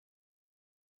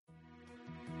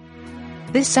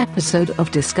This episode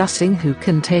of Discussing Who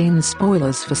contains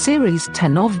spoilers for Series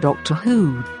 10 of Doctor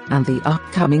Who and the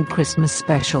upcoming Christmas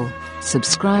special.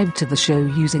 Subscribe to the show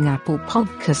using Apple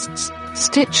Podcasts,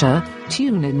 Stitcher,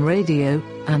 TuneIn Radio,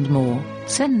 and more.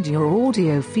 Send your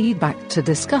audio feedback to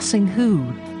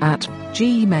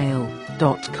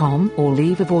discussingwho@gmail.com or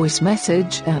leave a voice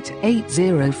message at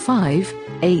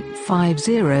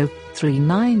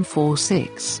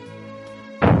 805-850-3946.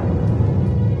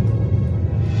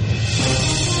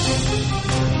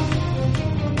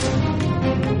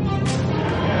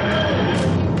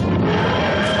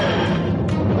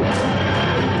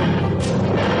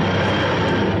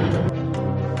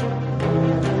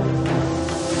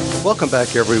 Welcome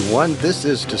back, everyone. This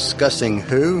is Discussing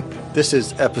Who. This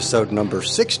is episode number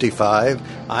 65.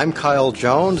 I'm Kyle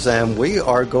Jones, and we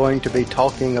are going to be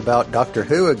talking about Doctor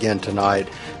Who again tonight.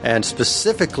 And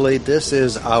specifically, this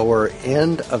is our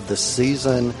end of the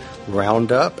season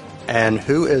roundup. And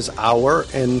who is our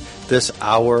in this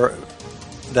hour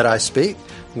that I speak?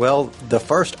 Well, the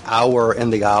first hour in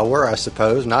the hour, I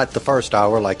suppose. Not the first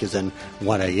hour like as in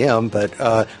 1 a.m., but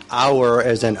hour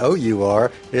as in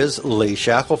O-U-R, is Lee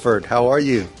Shackelford. How are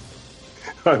you?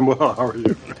 I'm well. How are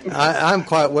you? I'm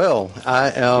quite well.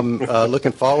 I am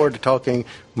looking forward to talking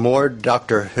more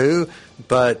Doctor Who,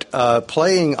 but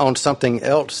playing on something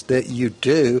else that you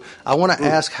do, I want to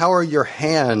ask, how are your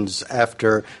hands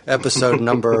after episode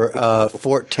number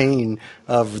 14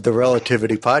 of the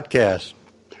Relativity Podcast?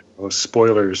 Oh,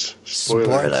 spoilers.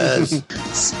 Spoilers.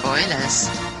 Spoilers.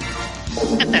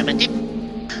 Affirmative.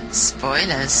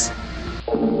 Spoilers.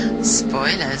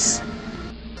 Spoilers.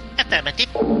 Affirmative.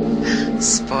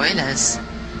 Spoilers.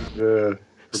 For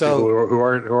people who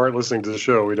aren't listening to the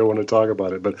show, we don't want to talk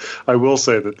about it. But I will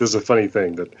say that this is a funny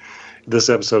thing, that this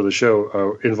episode of the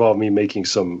show involved me making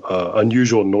some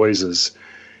unusual noises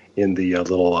in the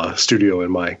little studio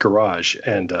in my garage,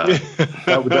 and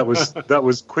that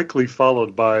was quickly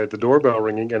followed by the doorbell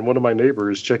ringing and one of my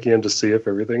neighbors checking in to see if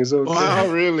everything is okay. Wow,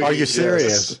 really? Are you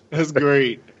serious? Yes. That's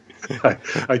great.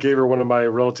 I gave her one of my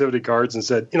relativity cards and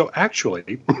said,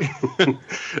 actually,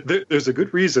 there's a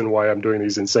good reason why I'm doing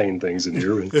these insane things in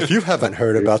here. And if you haven't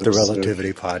heard about the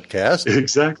Relativity Podcast.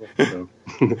 Exactly.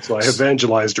 So I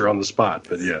evangelized her on the spot,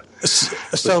 but yeah.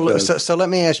 So let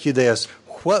me ask you this.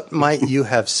 What might you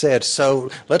have said?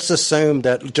 So let's assume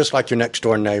that just like your next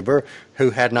door neighbor who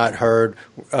had not heard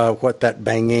what that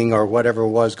banging or whatever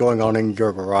was going on in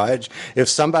your garage, if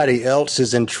somebody else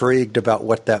is intrigued about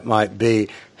what that might be,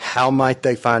 how might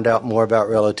they find out more about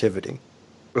relativity?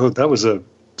 Oh, that was a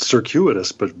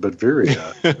circuitous but very,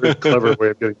 very clever way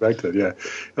of getting back to it, yeah.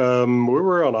 We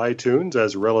were on iTunes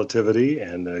as Relativity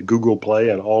and Google Play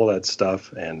and all that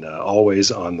stuff, and always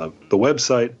on the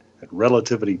website at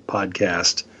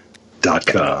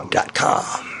relativitypodcast.com.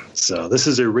 So this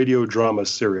is a radio drama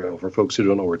serial for folks who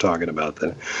don't know what we're talking about.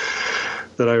 That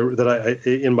I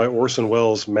in my Orson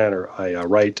Welles manner, I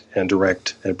write and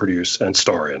direct and produce and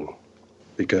star in,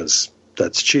 because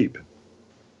that's cheap.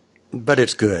 But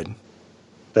it's good.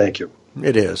 Thank you.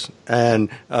 It is. And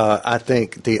I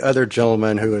think the other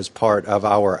gentleman who is part of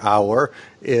our hour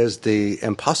is the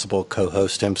impossible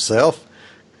co-host himself,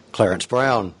 Clarence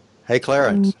Brown. Hey,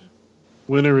 Clarence.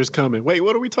 Winter is coming. Wait,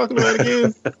 what are we talking about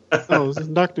again? Oh, is this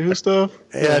Doctor Who stuff?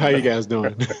 How you guys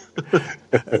doing?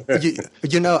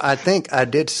 I think I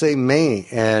did see me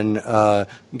in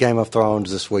Game of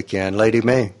Thrones this weekend. Lady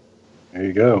Me. There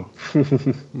you go.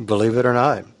 Believe it or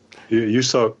not. You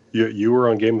saw you were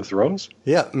on Game of Thrones?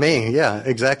 Yeah, me. Yeah,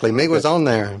 exactly. Me was on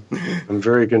there. I'm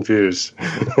very confused.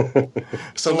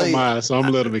 So am I, so I'm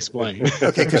going to let him explain.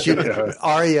 Okay, because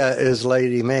Arya is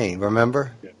Lady Me,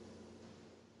 remember? Yeah.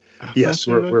 Yes,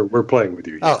 we're playing with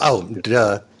you. Yes. Oh,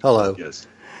 duh. Hello. Yes.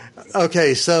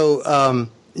 Okay, so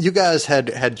you guys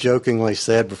had jokingly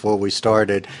said before we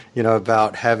started,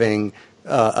 about having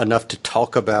enough to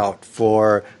talk about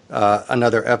for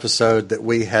another episode, that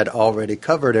we had already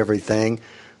covered everything.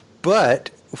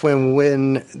 But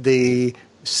when the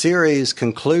series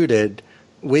concluded,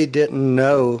 we didn't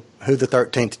know who the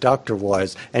 13th Doctor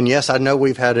was. And yes, I know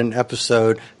we've had an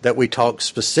episode that we talked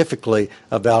specifically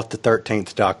about the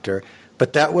 13th Doctor,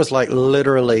 but that was like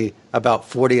literally about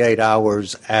 48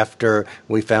 hours after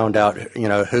we found out,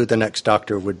 who the next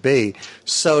Doctor would be.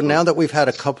 So now that we've had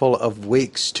a couple of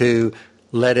weeks to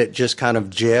let it just kind of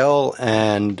gel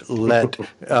and let,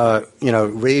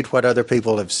 read what other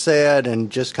people have said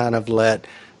and just kind of let,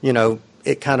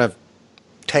 it kind of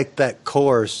take that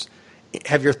course.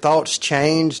 Have your thoughts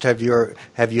changed? Have you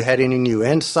had any new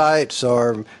insights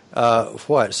or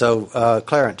what? So,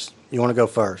 Clarence, you want to go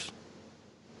first?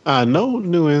 No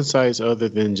new insights other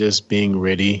than just being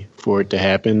ready for it to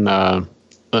happen.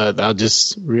 I'll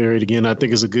just reiterate again. I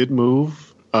think it's a good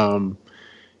move.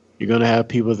 You're going to have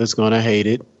people that's going to hate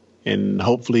it. And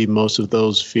hopefully most of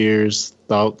those fears,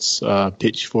 thoughts,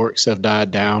 pitchforks have died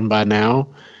down by now.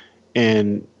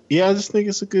 And yeah, I just think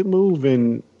it's a good move.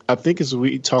 And I think as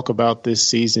we talk about this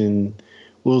season,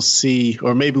 we'll see,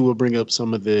 or maybe we'll bring up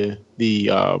some of the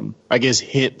I guess,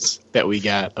 hints that we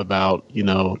got about,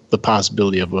 the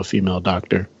possibility of a female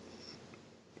doctor.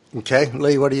 Okay.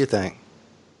 Lee, what do you think?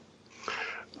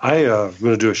 I'm going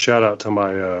to do a shout out to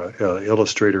my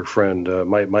illustrator friend.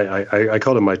 I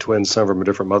called him my twin son from a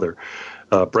different mother,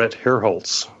 Brett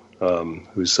Herholtz,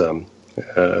 who's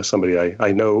somebody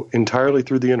I know entirely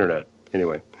through the internet.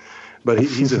 Anyway, but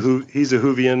he's a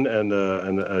Whovian and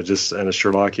a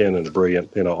Sherlockian and a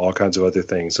brilliant, all kinds of other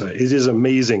things. It is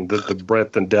amazing the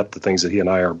breadth and depth of things that he and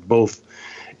I are both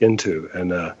into.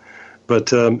 And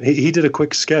but he did a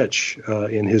quick sketch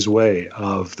in his way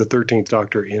of the 13th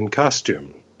Doctor in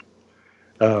costume.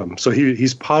 So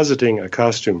he's positing a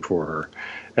costume for her,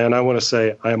 and I want to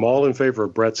say I am all in favor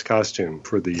of Brett's costume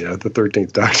for the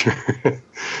 13th Doctor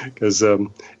because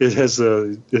it has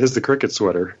the cricket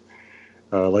sweater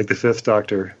like the 5th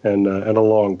Doctor and a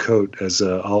long coat as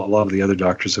a lot of the other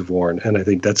Doctors have worn, and I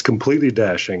think that's completely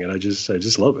dashing, and I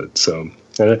just love it. So,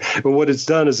 but what it's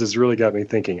done is it's really got me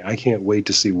thinking. I can't wait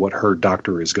to see what her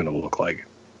Doctor is going to look like.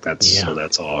 So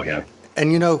that's all. Yeah.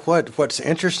 And you know what's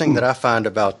interesting that I find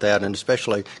about that, and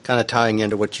especially kind of tying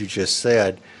into what you just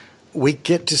said, we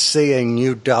get to see a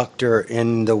new Doctor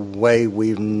in the way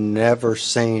we've never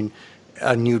seen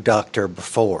a new Doctor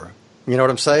before. You know what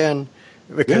I'm saying?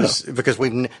 Because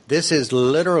this is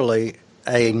literally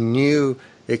a new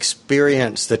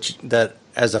experience that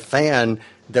as a fan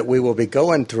that we will be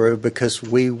going through, because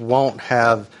we won't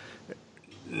have.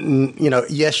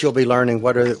 Yes, you'll be learning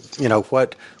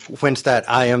when's that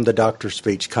I am the Doctor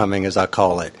speech coming, as I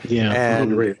call it. Yeah,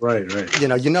 and right.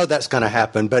 That's going to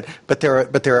happen, but there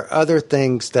are other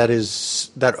things that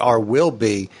will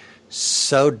be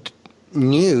so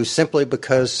new simply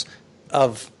because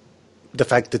of the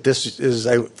fact that this is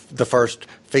the first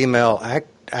female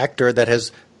actor that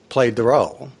has played the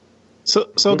role.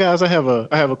 So guys, I have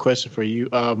a question for you.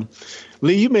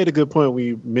 Lee, you made a good point when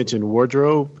you mentioned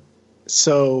wardrobe.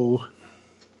 So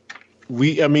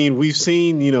we've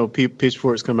seen,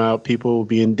 pitchforks come out, people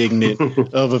be indignant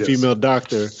of a yes. female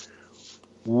Doctor.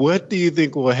 What do you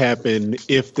think will happen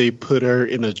if they put her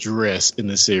in a dress in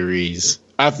the series?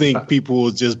 I think people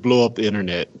will just blow up the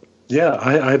internet. Yeah,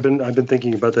 I've been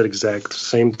thinking about that exact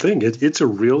same thing. It's a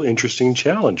real interesting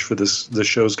challenge for the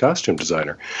show's costume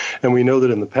designer, and we know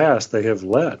that in the past they have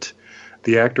let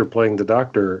the actor playing the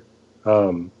Doctor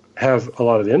have a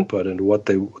lot of input into what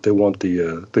they want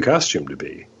the costume to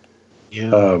be.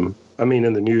 Yeah.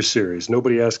 In the new series,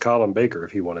 nobody asked Colin Baker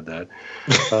if he wanted that.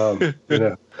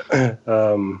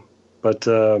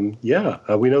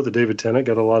 We know that David Tennant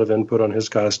got a lot of input on his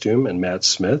costume, and Matt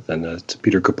Smith and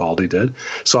Peter Capaldi did.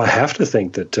 So I have to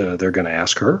think that they're going to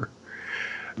ask her.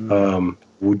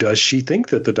 Does she think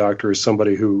that the Doctor is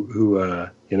somebody who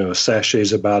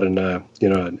sachets about in a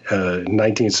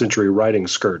 19th century riding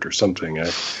skirt or something?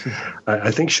 I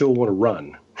think she'll want to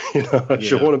run.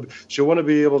 She'll want to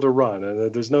be able to run,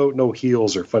 and there's no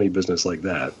heels or funny business like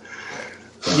that.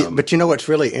 But what's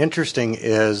really interesting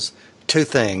is two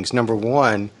things. Number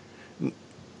one,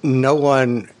 no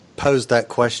one posed that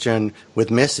question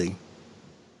with Missy.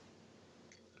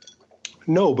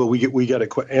 No, but we got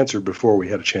it answered before we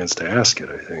had a chance to ask it,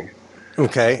 I think.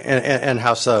 Okay, and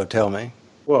how so? Tell me.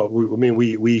 Well,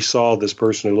 we saw this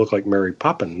person who looked like Mary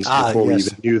Poppins before we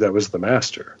even knew that was the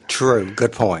Master. True.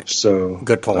 Good point. So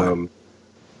good point.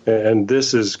 And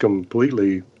this is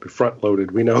completely front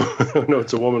loaded. We know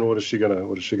it's a woman. What is she gonna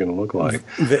look like?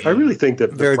 I really think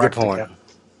that very good point.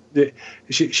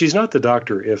 She's not the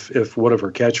Doctor if one of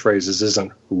her catchphrases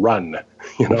isn't "run."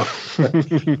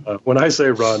 When I say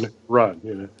run.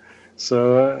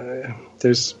 So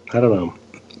there's I don't know.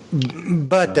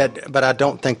 But I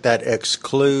don't think that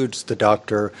excludes the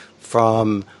Doctor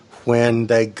from when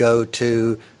they go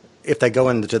to. If they go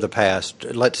into the past,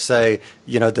 let's say,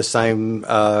 the same,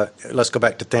 let's go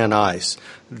back to Thin Ice.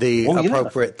 The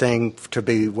appropriate thing to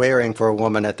be wearing for a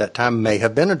woman at that time may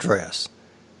have been a dress.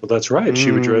 Well, that's right.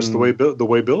 She would dress the way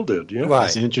Bill did. Yeah, right.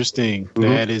 That's interesting. Mm-hmm.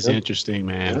 That is interesting,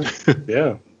 man.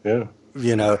 Yeah.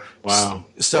 Wow.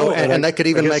 So, and they could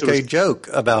even make a joke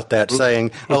about that,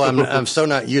 saying, "Oh, I'm so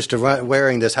not used to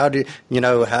wearing this. How do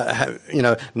now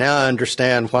I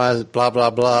understand why blah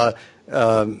blah blah."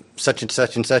 Such and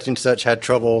such and such and such had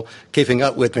trouble keeping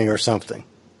up with me or something.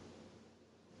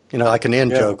 Like an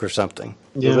joke or something.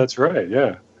 Yeah, well, that's right.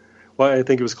 Yeah. Well, I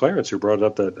think it was Clarence who brought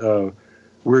up that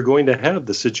we're going to have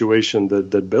the situation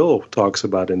that Bill talks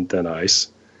about in Thin Ice,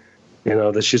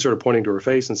 that she's sort of pointing to her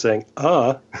face and saying,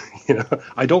 I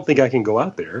don't think I can go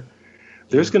out there.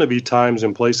 There's going to be times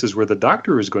and places where the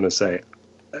doctor is going to say,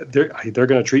 they're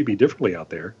going to treat me differently out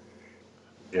there.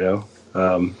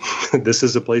 This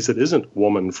is a place that isn't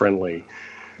woman friendly.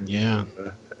 Yeah.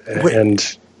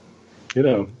 That's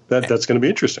going to be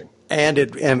interesting. And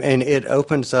it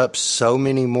opens up so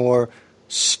many more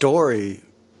story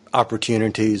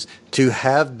opportunities to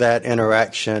have that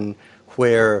interaction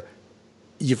where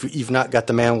you've not got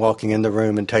the man walking in the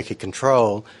room and taking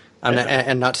control.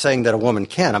 And not saying that a woman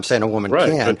can. I'm saying a woman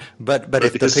can. But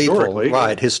if the people,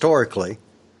 historically,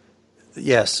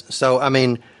 yes. So I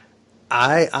mean,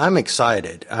 I'm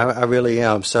excited. I really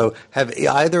am. So have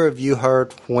either of you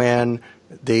heard when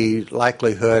the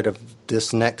likelihood of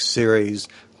this next series,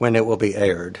 when it will be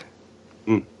aired?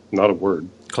 Not a word.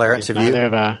 Clarence, have you? Neither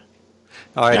have I.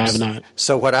 All right. I have not.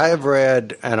 So what I have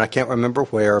read, and I can't remember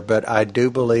where, but I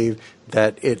do believe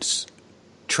that it's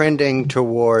trending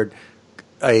toward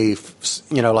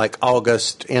like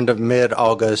August, end of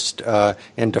mid-August,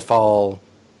 into fall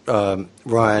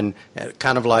run,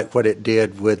 kind of like what it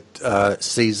did with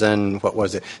season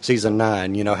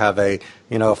 9, have a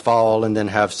fall and then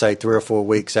have, say, 3 or 4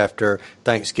 weeks after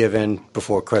Thanksgiving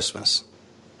before Christmas.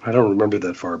 I don't remember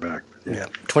that far back. Yeah.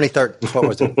 2013, what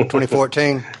was it,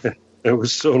 2014? It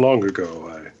was so long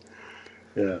ago.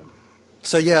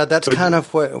 So, yeah, that's kind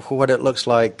of what it looks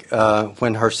like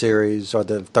when her series, or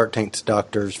the 13th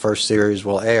Doctor's first series,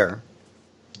 will air.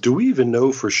 Do we even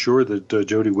know for sure that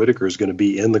Jodie Whittaker is going to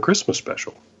be in the Christmas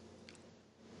special?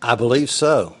 I believe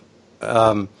so.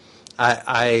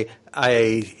 I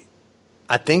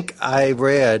think I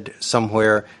read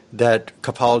somewhere that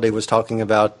Capaldi was talking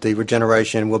about the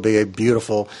regeneration will be a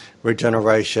beautiful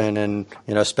regeneration and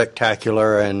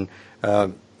spectacular, and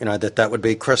that would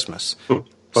be Christmas.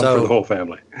 Fun for the whole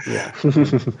family. Yeah.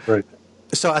 Right.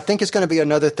 So I think it's going to be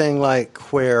another thing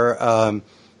like where,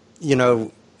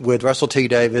 with Russell T.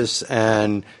 Davies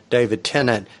and David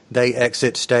Tennant, they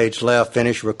exit stage left,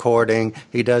 finish recording.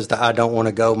 He does the I don't want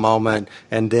to go moment.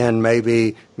 And then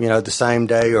maybe, the same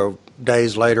day or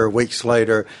days later, weeks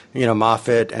later,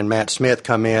 Moffat and Matt Smith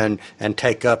come in and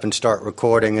take up and start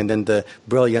recording. And then the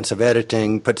brilliance of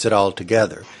editing puts it all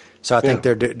together. So I think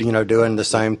they're doing the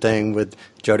same thing with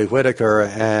Jodie Whittaker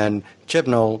and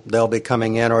Chibnall. They'll be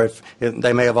coming in, or if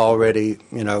they may have already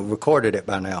recorded it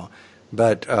by now.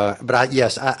 But I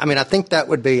think that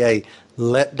would be a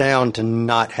letdown to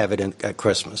not have it at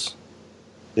Christmas.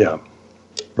 Yeah,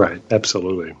 right,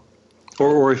 absolutely.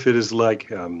 Or if it is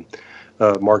like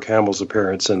Mark Hamill's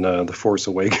appearance in The Force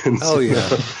Awakens. Oh, yeah.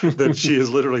 That she is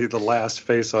literally the last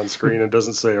face on screen and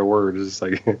doesn't say a word. It's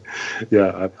like,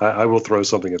 I will throw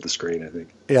something at the screen, I think.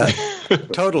 Yeah.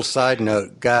 Total side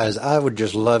note, guys, I would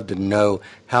just love to know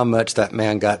how much that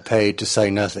man got paid to say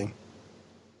nothing.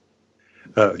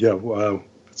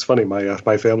 It's funny.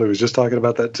 My family was just talking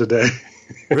about that today.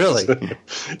 Really?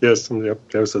 Yes.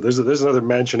 So there's another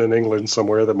mansion in England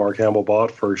somewhere that Mark Hamill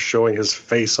bought for showing his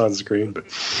face on screen. But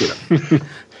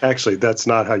actually, that's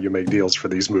not how you make deals for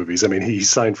these movies. I mean, he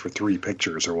signed for 3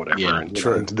 pictures or whatever. Yeah,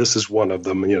 and this is one of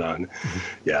them.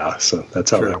 So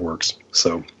that's how that works.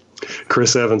 So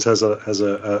Chris Evans has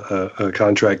a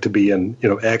contract to be in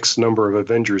X number of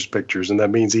Avengers pictures, and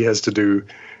that means he has to do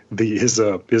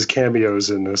his cameos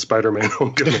in Spider-Man: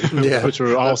 Homecoming. Yeah, which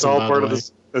were awesome. That's all part of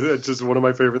this. It's just one of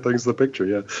my favorite things, the picture.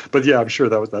 Yeah, but I'm sure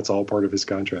that's all part of his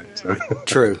contract. So.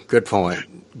 True. Good point.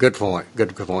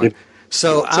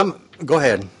 So go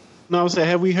ahead. No, I was saying,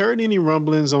 have we heard any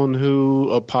rumblings on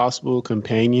who a possible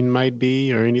companion might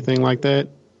be, or anything like that?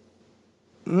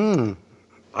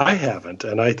 I haven't,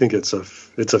 and I think it's a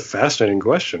fascinating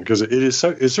question because it's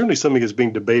certainly something that's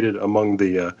being debated among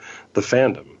the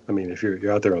fandom. I mean, if you're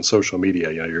out there on social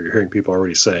media, you're hearing people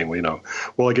already saying,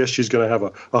 well, I guess she's going to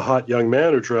have a hot young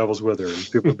man who travels with her, and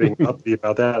people are being upbeat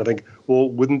about that. I think, well,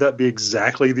 wouldn't that be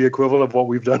exactly the equivalent of what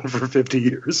we've done for 50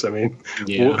 years? I mean,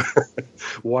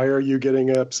 why are you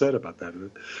getting upset about that?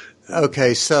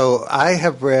 Okay, so I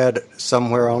have read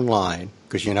somewhere online,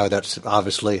 because that's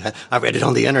obviously, I read it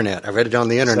on the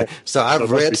internet. So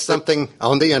I've read something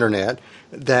on the internet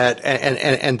that,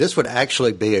 and this would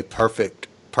actually be a perfect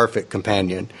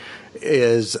companion,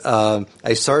 is a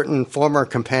certain former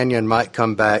companion might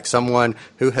come back, someone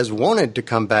who has wanted to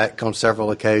come back on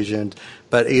several occasions,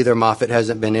 but either Moffat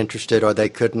hasn't been interested or they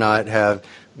could not have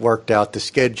worked out the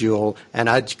schedule. And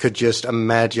I could just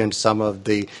imagine some of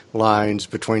the lines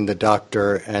between the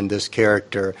Doctor and this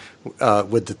character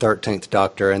with the 13th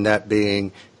Doctor, and that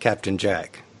being Captain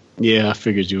Jack. Yeah, I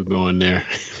figured you were going there.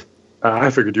 I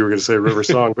figured you were going to say River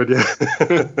Song, but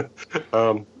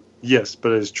yeah. Yes,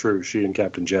 but it's true. She and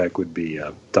Captain Jack would be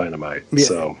dynamite. Yeah.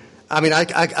 So, I mean,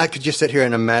 I could just sit here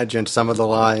and imagine some of the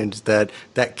lines that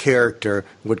character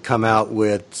would come out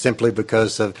with simply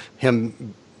because of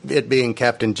it being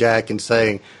Captain Jack and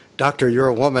saying, "Doctor, you're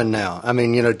a woman now." I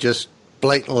mean, just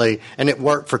blatantly, and it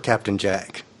worked for Captain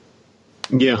Jack.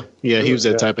 Yeah, he was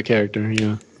that type of character.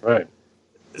 Yeah, right.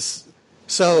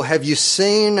 So, have you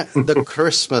seen the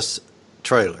Christmas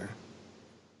trailer?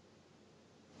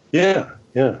 Yeah.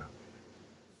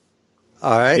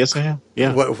 All right. Yes, I have.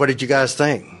 Yeah. What did you guys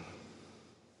think?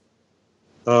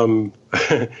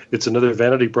 It's another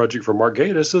vanity project for Mark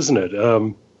Gatiss, isn't it?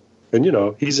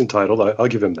 And he's entitled. I'll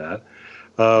give him that.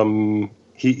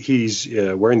 He's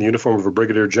wearing the uniform of a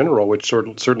brigadier general, which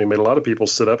certainly made a lot of people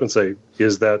sit up and say,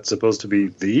 "Is that supposed to be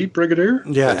the brigadier?"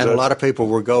 Yeah, and a lot of people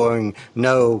were going,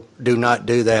 "No, do not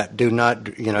do that. Do not,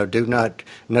 do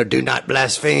not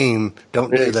blaspheme.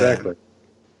 Don't do exactly.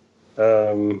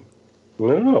 that."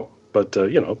 No, but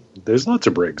there's lots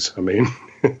of Briggs. I mean,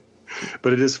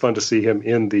 but it is fun to see him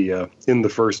in the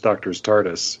first Doctor's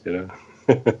TARDIS.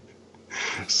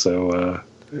 So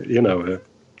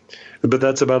but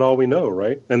that's about all we know,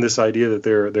 right? And this idea that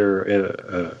they're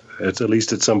at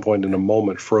least at some point in a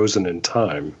moment frozen in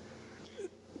time.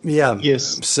 Yeah.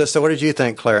 Yes. So what did you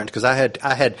think, Clarence? Because I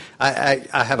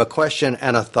have a question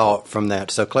and a thought from that.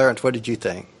 So Clarence, what did you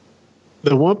think?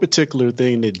 The one particular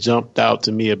thing that jumped out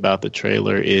to me about the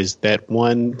trailer is that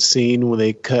one scene where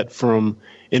they cut from,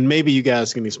 and maybe you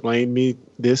guys can explain me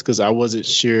this because I wasn't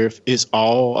sure if it's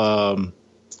all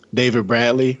David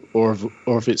Bradley or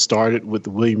if it started with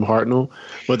William Hartnell.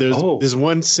 But there's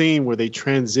one scene where they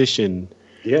transition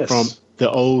from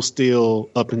the old Steel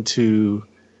up into.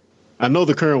 I know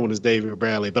the current one is David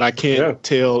Bradley, but I can't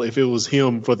tell if it was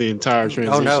him for the entire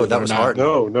transition. Oh, no, that was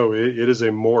Hartnell. No, it is a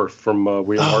morph from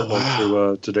William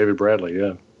Hartnell to David Bradley,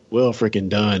 yeah. Well freaking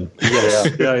done.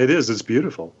 Yeah, it is. It's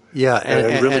beautiful. Yeah,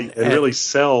 and really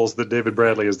sells that David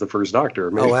Bradley is the first Doctor.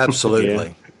 I mean,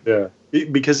 absolutely. Yeah.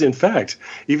 Because, in fact,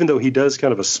 even though he does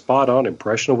kind of a spot-on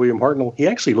impression of William Hartnell, he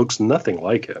actually looks nothing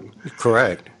like him.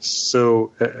 Correct.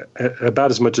 So, about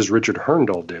as much as Richard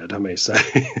Herndl did, I may say,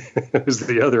 as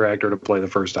the other actor to play the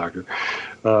first Doctor.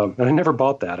 And I never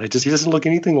bought that. He doesn't look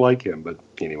anything like him, but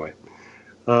anyway.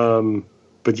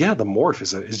 But yeah, the morph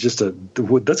is just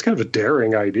that's kind of a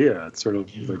daring idea. It's sort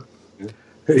of like,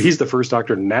 he's the first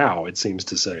Doctor now, it seems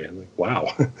to say. I'm like, wow.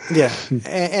 Yeah,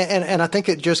 and I think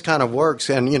it just kind of works.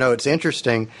 And, it's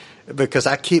interesting because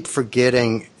I keep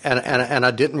forgetting, and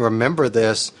I didn't remember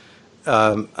this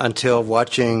until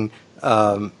watching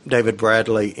David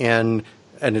Bradley in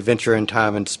An Adventure in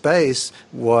Time and Space,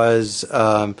 was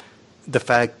the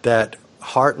fact that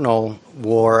Hartnell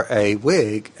wore a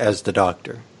wig as the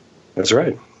Doctor. That's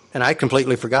right. And I'd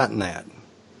completely forgotten that.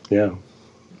 Yeah.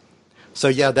 So,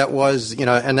 yeah, that was,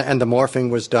 and the morphing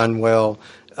was done well.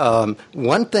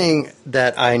 One thing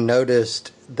that I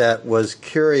noticed that was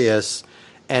curious,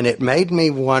 and it made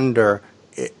me wonder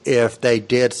if they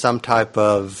did some type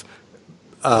of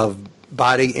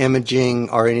body imaging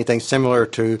or anything similar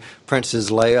to Princess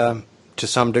Leia to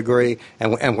some degree.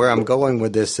 And where I'm going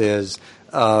with this is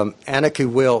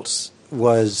Anneke Wilkes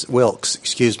was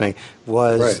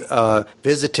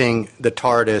visiting the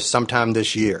TARDIS sometime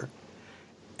this year.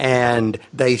 And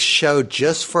they showed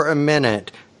just for a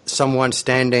minute someone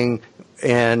standing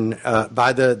in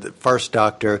by the first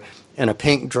Doctor in a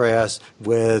pink dress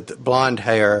with blonde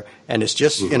hair, and it's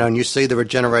just and you see the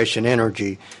regeneration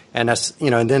energy, and that's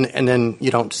and then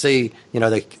you don't see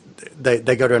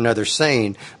they go to another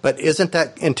scene. But isn't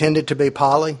that intended to be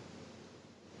Polly?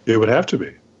 It would have to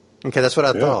be. Okay, that's what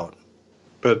I thought.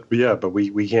 But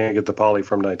we can't get the Polly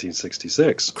from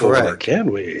 1966. Correct? Or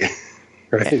can we?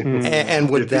 Right. And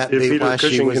would that be why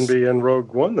she was? Can be in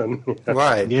Rogue One then?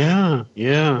 Right. Yeah.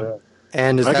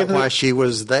 And is that why she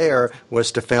was there?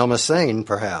 Was to film a scene,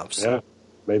 perhaps? Yeah,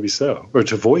 maybe so, or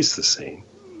to voice the scene.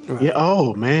 Right. Yeah.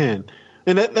 Oh man,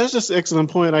 and that's just an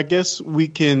excellent point. I guess we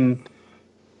can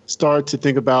start to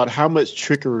think about how much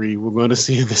trickery we're going to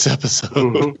see in this episode.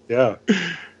 Mm-hmm. Yeah.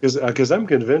 Because I'm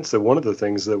convinced that one of the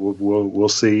things that we'll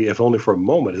see, if only for a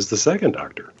moment, is the second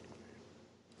Doctor.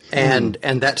 And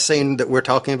that scene that we're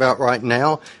talking about right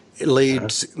now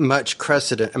leads much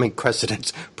credence,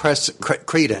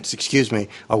 excuse me,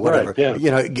 or whatever. Right,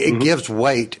 yeah. It gives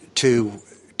weight to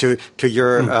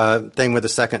your thing with the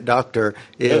second Doctor.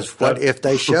 What if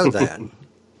they show that?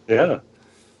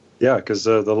 Yeah, because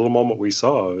the little moment we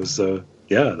saw is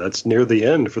that's near the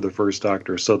end for the first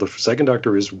Doctor. So the second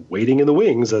Doctor is waiting in the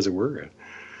wings, as it were.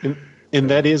 And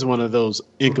that is one of those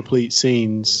incomplete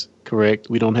scenes, correct?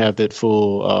 We don't have that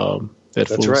full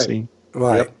That's full right. scene.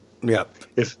 Right. Yep.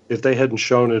 If they hadn't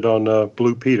shown it on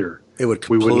Blue Peter, It would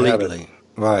we wouldn't have completely. it.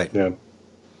 Right. Yeah.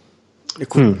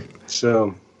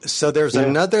 So there's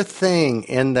another thing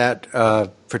in that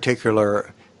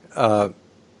particular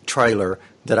trailer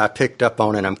that I picked up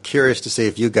on, and I'm curious to see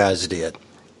if you guys did.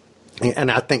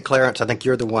 And I think, Clarence, I think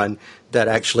you're the one that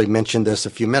actually mentioned this a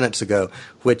few minutes ago,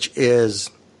 which is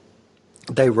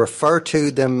they refer to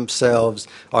themselves,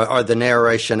 or the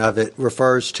narration of it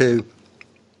refers to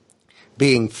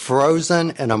being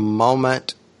frozen in a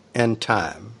moment in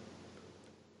time.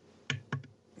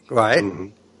 Right? Mm-hmm.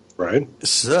 Right.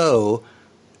 So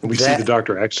We see the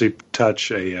Doctor actually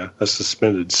touch a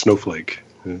suspended snowflake.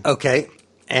 Okay.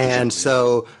 And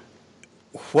so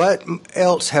what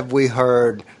else have we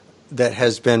heard that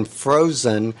has been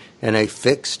frozen in a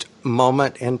fixed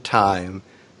moment in time,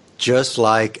 just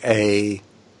like a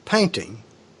painting?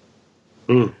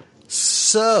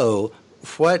 So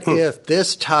what if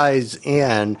this ties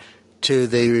in to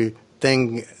the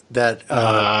thing that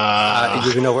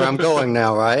you know where I'm going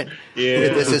now, right? Yeah.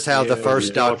 This is how the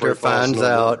first Doctor finds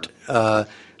out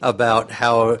about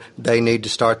how they need to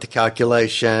start the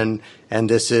calculation, and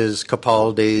this is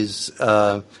Capaldi's,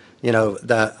 the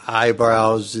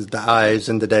eyebrows, the eyes,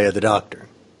 and the day of the Doctor.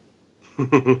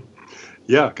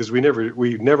 Yeah, because we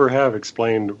never have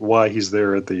explained why he's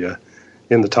there at the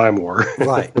in the Time War.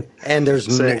 Right, and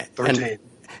there's Saying 13.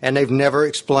 and they've never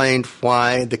explained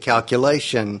why the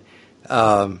calculation,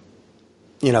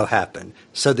 happened.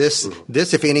 So this,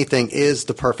 if anything, is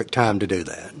the perfect time to do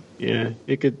that. Yeah,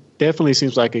 it definitely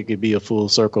seems like it could be a full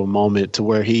circle moment to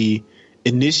where he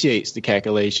initiates the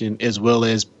calculation as well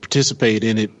as participate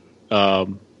in it,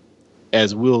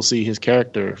 as we'll see his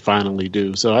character finally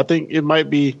do. So I think it might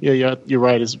be, you're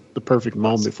right, it's the perfect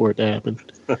moment for it to happen.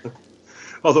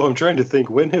 Although I'm trying to think,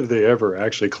 when have they ever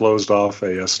actually closed off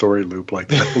a story loop like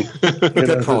that?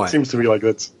 Good point. It seems to me like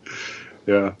that's,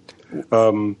 yeah.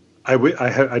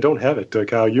 I don't have it,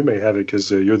 Kyle. You may have it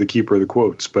because you're the keeper of the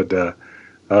quotes. But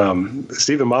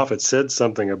Stephen Moffat said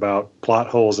something about plot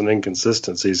holes and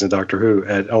inconsistencies in Doctor Who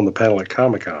on the panel at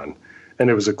Comic-Con, and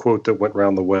it was a quote that went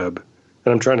around the web.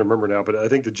 And I'm trying to remember now, but I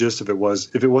think the gist of it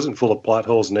was, if it wasn't full of plot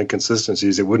holes and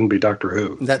inconsistencies, it wouldn't be Doctor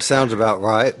Who. That sounds about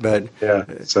right, but yeah.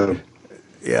 So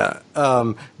yeah,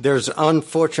 there's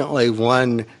unfortunately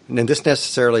one, and this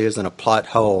necessarily isn't a plot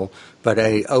hole, but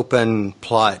a open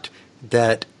plot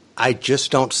that I just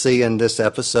don't see in this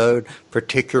episode,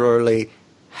 particularly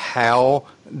how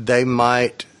they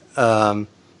might, unless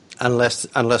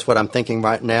what I'm thinking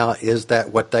right now is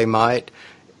that what they might.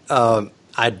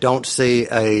 I don't see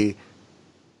a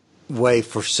way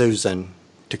for Susan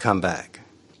to come back.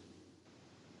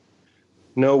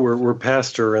 no, we're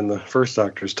past her in the first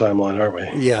Doctor's timeline, aren't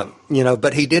we? Yeah,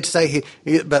 but he did say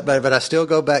but I still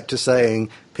go back to saying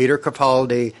Peter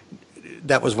Capaldi.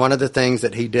 That was one of the things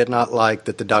that he did not like,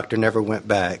 that the Doctor never went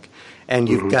back. And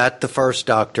you've got the first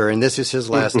Doctor, and this is his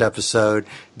last episode.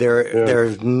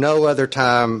 There's no other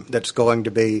time that's going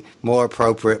to be more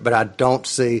appropriate, but I don't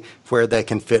see where they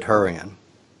can fit her in.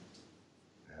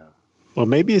 Well,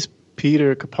 maybe it's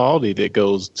Peter Capaldi that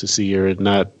goes to see her, and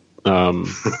not. And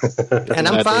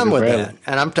I'm fine with that,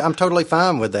 and I'm totally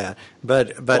fine with that.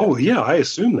 But oh yeah, I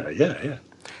assume that. Yeah.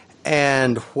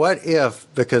 And what if,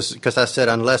 because I said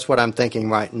unless what I'm thinking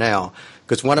right now,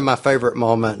 because one of my favorite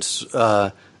moments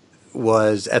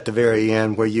was at the very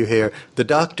end where you hear, the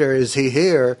Doctor, is he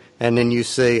here? And then you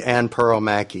see Anne Pearl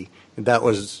Mackie. That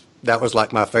was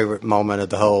like my favorite moment of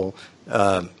the whole,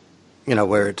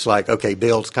 where it's like, okay,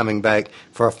 Bill's coming back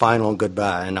for a final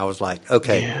goodbye. And I was like,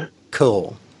 okay,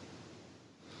 cool.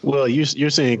 Well, you're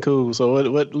saying cool.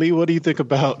 So what Lee, what do you think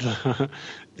about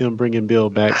them bringing Bill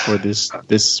back for this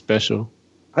special?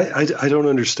 I don't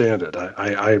understand it.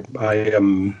 I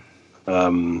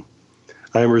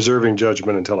am reserving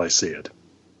judgment until I see it,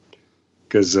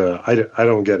 because I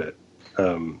don't get it.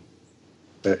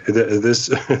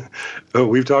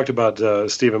 We've talked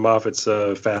about Stephen Moffat's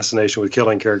fascination with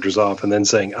killing characters off and then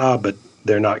saying, but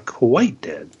they're not quite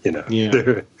dead.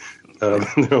 They're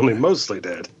only mostly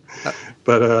dead.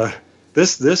 But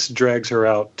this drags her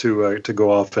out to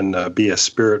go off and be a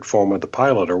spirit form of the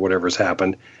pilot or whatever's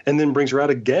happened, and then brings her out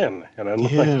again. And I'm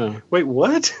like, wait,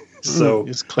 what? So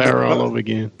it's Clara all over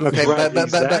again. Okay, right,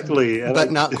 exactly.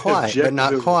 But not quite. But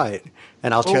not quite.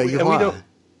 And I'll tell you why.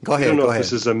 Go ahead. I don't know if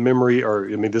this is a memory, or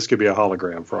this could be a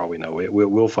hologram for all we know.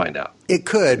 We'll find out. It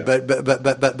could,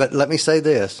 but let me say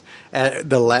this: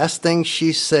 the last thing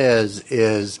she says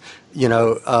is,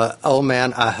 "Oh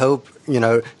man, I hope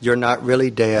you're not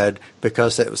really dead,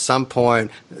 because at some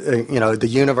point, the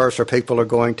universe or people are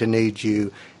going to need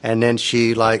you. And then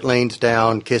she leans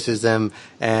down, kisses him,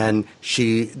 and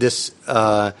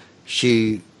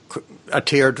a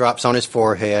tear drops on his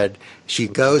forehead. She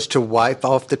goes to wipe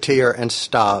off the tear and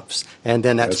stops, and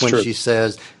then that's when true. She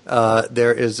says,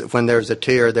 when there's a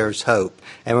tear, there's hope.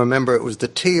 And remember, it was the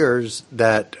tears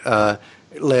that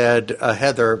led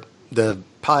Heather, the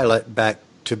pilot, back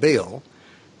to Bill.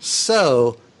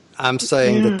 So I'm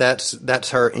saying that's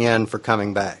her end for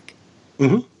coming back.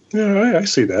 Mm-hmm. Yeah, I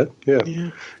see that.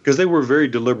 Yeah, because they were very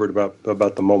deliberate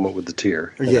about the moment with the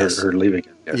tear. And yes, her leaving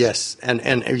it. Yes, and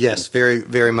yes, very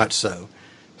very much so.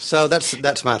 So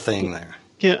that's my thing there.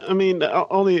 Yeah, I mean, the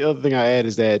only other thing I add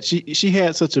is that she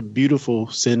had such a beautiful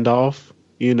send off,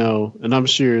 and I'm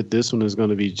sure this one is going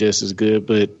to be just as good.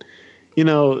 But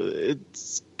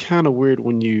it's kind of weird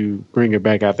when you bring her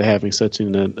back after having such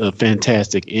a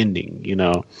fantastic ending,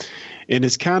 And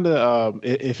it's kind of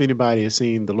if anybody has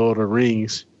seen The Lord of the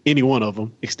Rings, any one of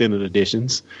them, extended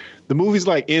editions, the movie's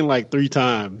end 3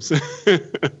 times.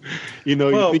 You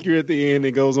think you're at the end,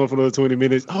 it goes on for another 20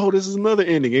 minutes. Oh, this is another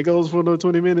ending. It goes for another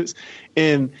 20 minutes.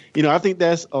 And, I think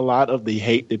that's a lot of the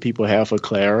hate that people have for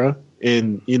Clara.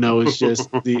 And, it's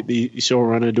just the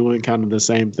showrunner doing kind of the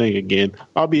same thing again,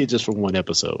 albeit just for one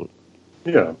episode.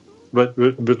 Yeah. But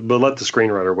let the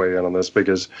screenwriter weigh in on this,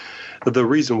 because the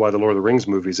reason why the Lord of the Rings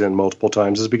movies end multiple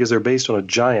times is because they're based on a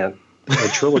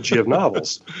trilogy of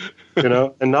novels,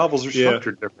 and novels are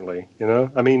structured differently,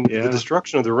 I mean, the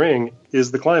destruction of the ring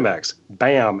is the climax.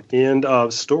 Bam, end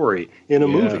of story in a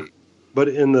movie. But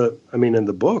in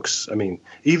the books,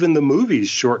 even the movies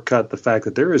shortcut the fact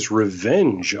that there is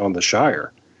revenge on the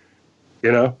Shire.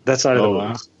 That's not in the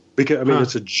movies. Because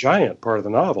it's a giant part of the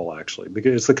novel, actually,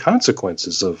 because it's the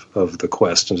consequences of the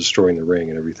quest and destroying the ring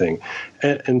and everything.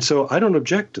 And so I don't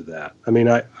object to that.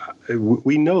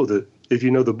 We know that if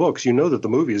you know the books, you know that the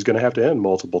movie is going to have to end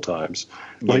multiple times,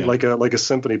 like a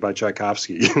symphony by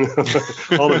Tchaikovsky.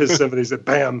 All of his symphonies that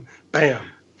bam, bam,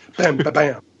 bam, bam,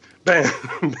 bam, bam,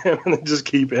 bam, and they just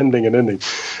keep ending and ending.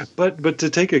 But to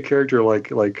take a character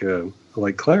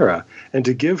like Clara and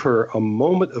to give her a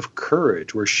moment of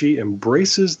courage where she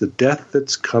embraces the death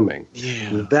that's coming,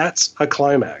 that's a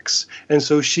climax. And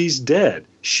so she's dead.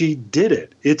 She did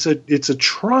it. It's a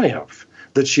triumph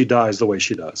that she dies the way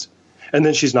she does. And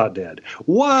then she's not dead.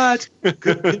 What?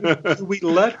 Could we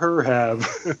let her have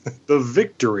the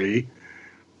victory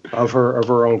of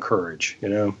her own courage?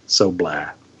 So blah.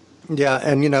 Yeah,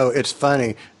 and it's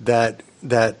funny that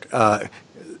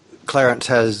Clarence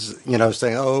has,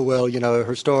 saying, oh, well,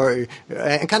 her story,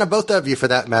 and kind of both of you for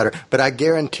that matter. But I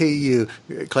guarantee you,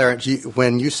 Clarence,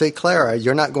 when you see Clara,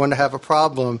 you're not going to have a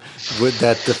problem with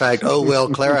that. The fact, oh, well,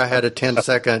 Clara had a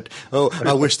 10-second,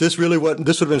 I wish this really wasn't,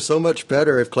 this would have been so much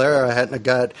better if Clara hadn't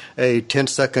got a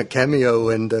 10-second cameo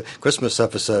in the Christmas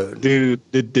episode. Dude,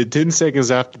 the 10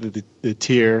 seconds after the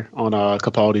tear on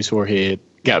Capaldi's forehead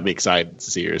got me excited to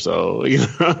see her. So,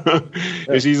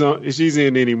 if she's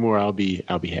in anymore, I'll be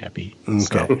happy. Okay.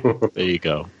 So, there you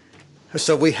go.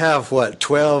 So we have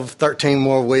 12, 13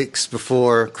 more weeks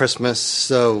before Christmas.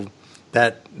 So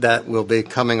that will be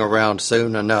coming around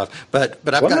soon enough. But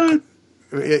I've got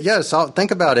yes.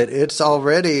 Think about it. It's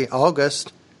already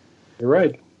August. You're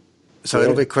right. So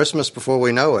it'll be Christmas before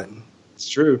we know it. It's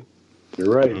true.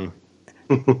 You're right. Mm-hmm.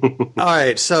 All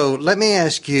right, so let me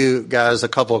ask you guys a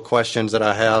couple of questions that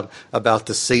I have about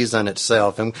the season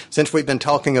itself. And since we've been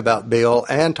talking about Bill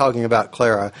and talking about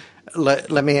Clara,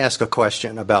 let me ask a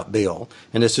question about Bill,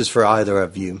 and this is for either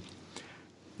of you.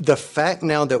 The fact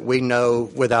now that we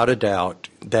know without a doubt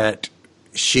that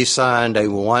she signed a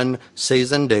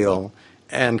 1-season deal,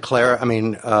 and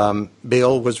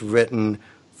Bill was written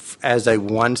as a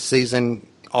 1-season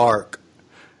arc.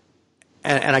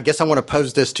 And I guess I want to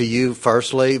pose this to you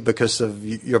firstly because of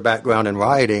your background in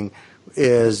writing,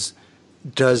 does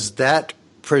that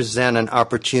present an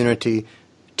opportunity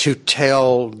to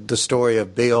tell the story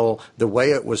of Bill the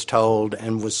way it was told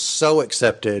and was so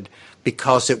accepted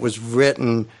because it was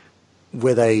written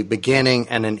with a beginning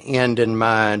and an end in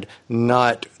mind,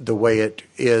 not the way it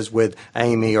is with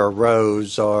Amy or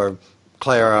Rose or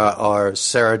Clara or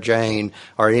Sarah Jane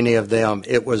or any of them?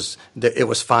 It was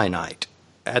finite.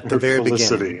 At the very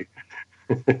beginning.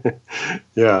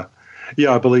 Yeah,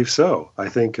 I believe so. I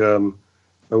think when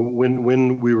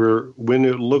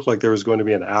it looked like there was going to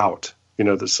be an out,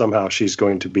 that somehow she's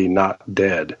going to be not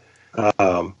dead,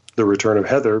 the return of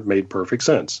Heather made perfect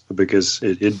sense because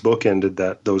it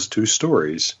bookended those two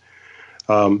stories.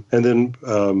 And then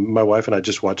my wife and I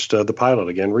just watched the pilot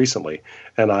again recently,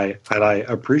 and I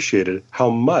appreciated how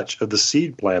much of the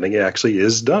seed planting actually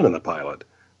is done in the pilot.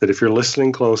 That if you're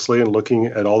listening closely and looking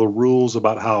at all the rules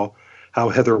about how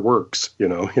Heather works,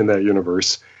 in that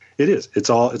universe, it's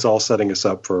all setting us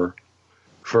up for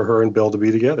her and Bill to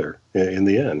be together in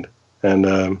the end. And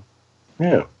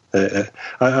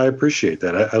I appreciate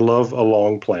that. I love a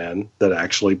long plan that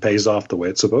actually pays off the way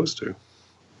it's supposed to.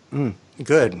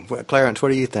 Good. Clarence,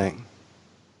 what do you think?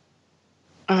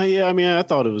 Yeah, I mean, I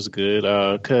thought it was good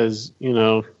because,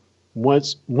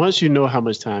 once you know how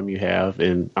much time you have,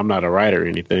 and I'm not a writer or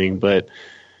anything, but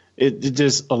it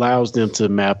just allows them to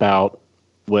map out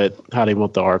how they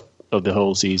want the arc of the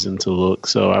whole season to look.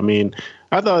 So, I mean,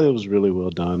 I thought it was really well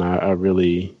done. I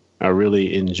really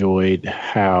enjoyed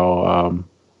how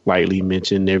like Lee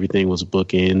mentioned, everything was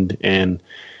bookend, and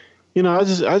I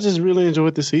just really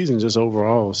enjoyed the season just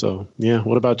overall. So yeah,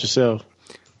 what about yourself?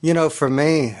 For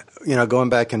me, going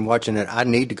back and watching it, I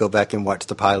need to go back and watch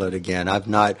the pilot again. I've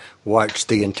not watched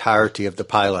the entirety of the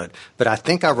pilot, but I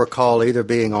think I recall either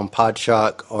being on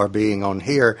Podshock or being on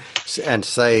here and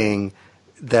saying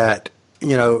that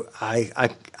I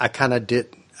kind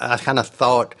of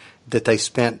thought that they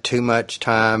spent too much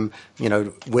time,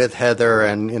 with Heather,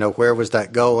 and where was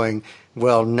that going?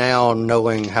 Well, now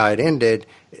knowing how it ended,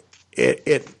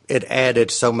 it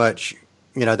added so much,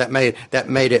 that made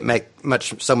it make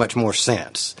so much more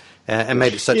sense and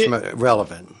made it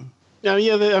relevant. Yeah,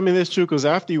 I mean, that's true, because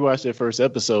after you watch that first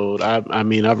episode, I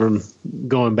mean, I'm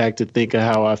going back to think of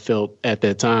how I felt at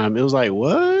that time. It was like,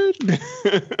 what?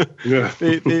 Yeah.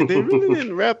 they really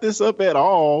didn't wrap this up at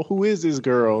all. Who is this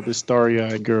girl, this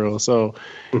starry-eyed girl? So,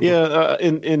 yeah,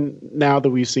 and now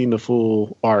that we've seen the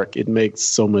full arc, it makes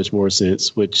so much more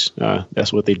sense, which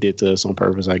that's what they did to us on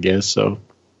purpose, I guess, so.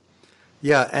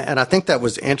 Yeah, and I think that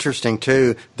was interesting,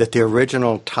 too, that the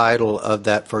original title of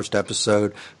that first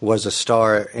episode was A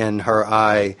Star in Her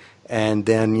Eye, and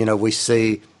then, we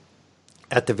see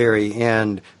at the very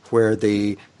end where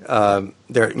you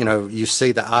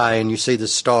see the eye and you see the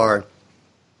star,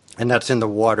 and that's in the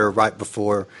water right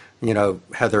before,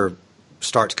 Heather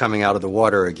starts coming out of the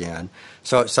water again.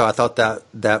 So I thought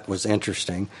that was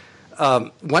interesting.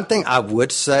 One thing I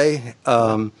would say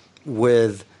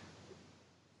with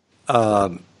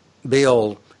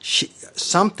Bill,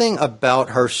 something about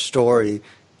her story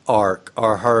arc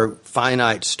or her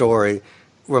finite story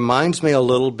reminds me a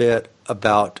little bit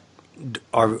about,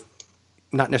 or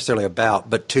not necessarily about,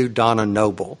 but to Donna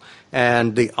Noble.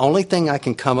 And the only thing I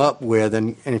can come up with,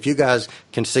 and if you guys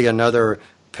can see another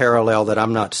parallel that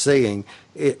I'm not seeing,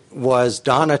 it was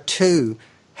Donna too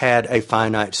had a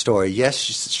finite story. Yes,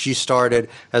 she started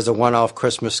as a one-off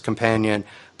Christmas companion,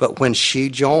 but when she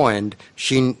joined,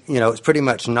 it's pretty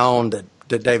much known that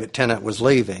David Tennant was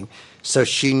leaving. So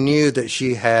she knew that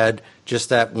she had just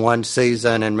that one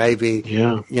season and maybe,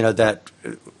 that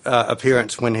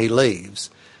appearance when he leaves.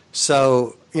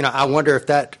 So, I wonder if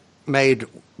that made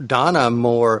Donna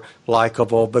more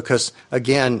likable because,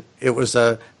 again, it was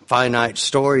a finite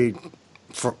storyline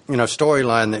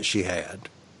that she had.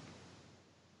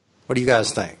 What do you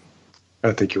guys think?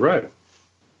 I think you're right.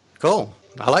 Cool.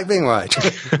 I like being right.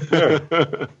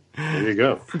 Yeah. There you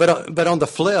go. But on the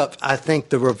flip, I think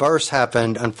the reverse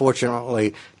happened,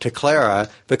 unfortunately, to Clara,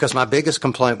 because my biggest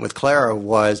complaint with Clara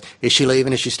was, is she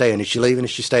leaving? Is she staying? Is she leaving?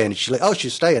 Is she staying? Oh,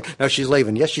 she's staying. No, she's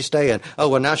leaving. Yes, she's staying. Oh,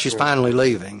 well, now she's finally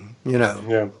leaving,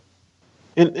 Yeah.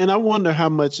 And I wonder how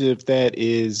much of that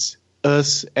is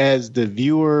us as the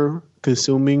viewer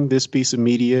consuming this piece of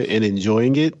media and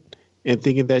enjoying it and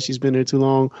thinking that she's been there too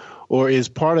long, or is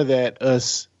part of that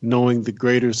us knowing the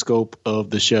greater scope of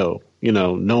the show,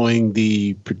 knowing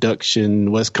the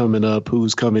production, what's coming up,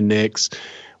 who's coming next,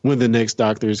 when the next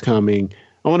Doctor is coming.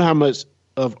 I wonder how much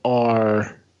of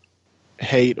our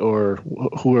hate or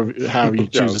however you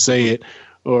choose to say it,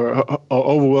 or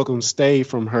overwhelming stay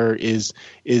from her is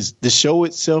the show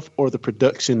itself or the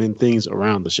production and things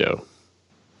around the show.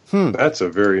 That's a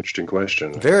very interesting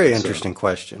question. Very interesting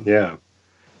question. Yeah.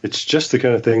 It's just the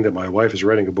kind of thing that my wife is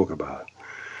writing a book about.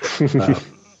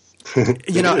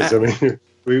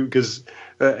 Because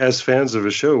as fans of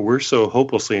a show, we're so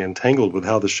hopelessly entangled with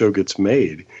how the show gets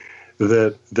made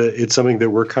that it's something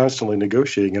that we're constantly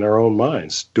negotiating in our own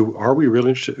minds. Are we really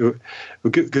interested?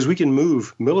 Because we can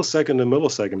move millisecond to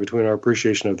millisecond between our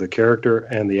appreciation of the character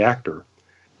and the actor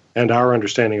and our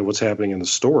understanding of what's happening in the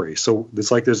story. So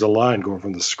it's like there's a line going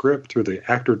from the script through the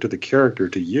actor to the character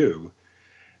to you,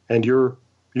 and you're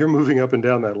moving up and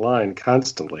down that line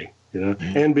constantly,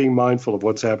 and being mindful of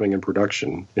what's happening in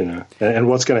production, and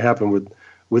what's going to happen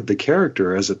with the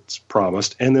character as it's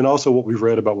promised, and then also what we've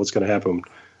read about what's going to happen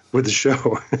with the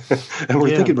show, and we're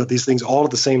thinking about these things all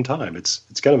at the same time. It's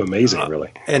kind of amazing, really.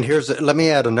 And let me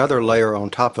add another layer on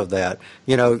top of that.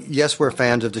 You know, yes, we're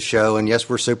fans of the show, and yes,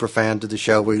 we're super fans of the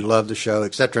show. We love the show,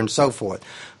 et cetera, and so forth.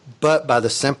 But by the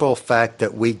simple fact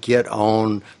that we get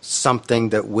on something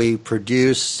that we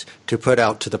produce to put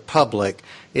out to the public,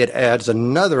 it adds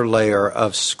another layer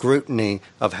of scrutiny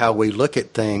of how we look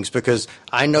at things. Because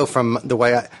I know from the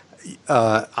way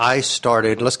I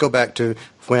started, let's go back to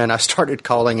when I started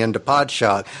calling into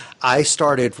Podshock. I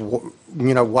started,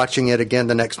 watching it again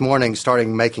the next morning,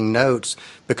 starting making notes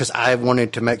because I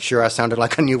wanted to make sure I sounded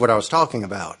like I knew what I was talking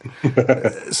about.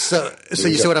 So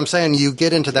you see what I'm saying? You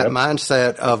get into that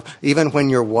mindset of even when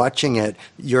you're watching it,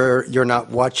 you're not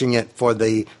watching it for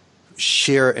the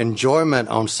sheer enjoyment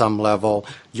on some level.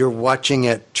 You're watching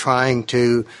it trying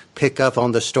to pick up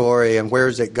on the story and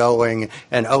where's it going,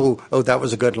 and oh that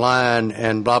was a good line,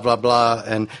 and blah blah blah,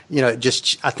 and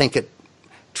I think it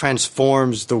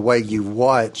transforms the way you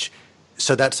watch.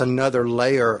 So that's another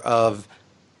layer of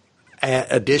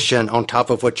addition on top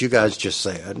of what you guys just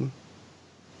said.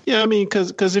 Yeah, I mean,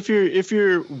 because if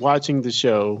you're watching the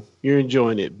show, you're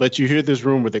enjoying it, but you hear this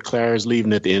rumor that Claire's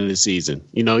leaving at the end of the season.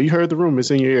 You heard the rumor, it's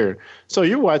in your ear. So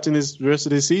you're watching this rest of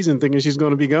this season thinking she's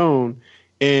going to be gone.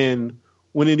 And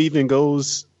when it even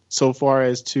goes so far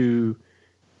as to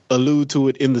allude to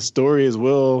it in the story as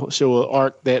well, show an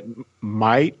arc that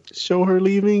might show her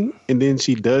leaving, and then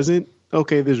she doesn't,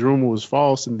 okay, this rumor was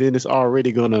false, and then it's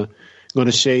already going to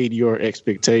shade your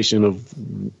expectation of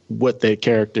what that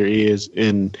character is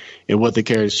and what the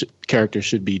character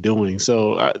should be doing.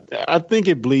 So I think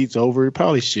it bleeds over. It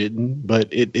probably shouldn't, but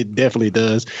it definitely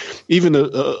does. Even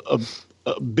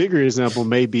a bigger example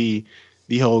may be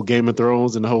the whole Game of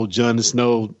Thrones and the whole Jon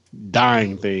Snow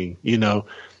dying thing.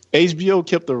 HBO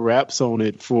kept the wraps on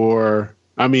it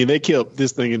they kept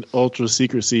this thing in ultra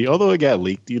secrecy, although it got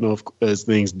leaked, as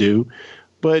things do.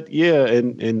 But yeah,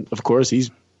 and of course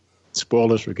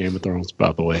spoilers for Game of Thrones,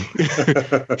 by the way.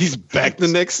 He's back the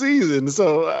next season.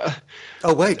 So,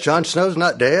 oh wait, Jon Snow's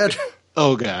not dead.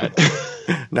 Oh God,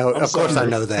 no! Of course I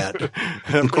know that.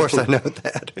 Of course I know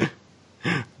that.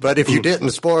 But if you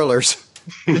didn't, spoilers.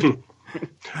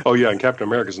 Oh yeah, and Captain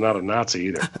America's not a Nazi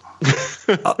either.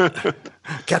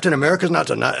 Captain America's not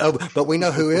a Nazi. Oh, but we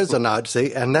know who is a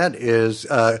Nazi, and that is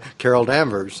Carol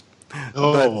Danvers.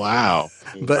 Oh, wow.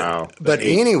 But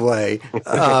anyway,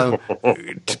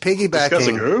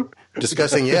 piggybacking.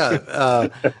 Discussing, yeah.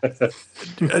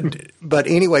 But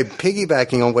anyway,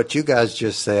 piggybacking on what you guys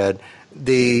just said,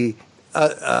 the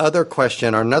another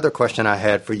question I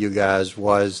had for you guys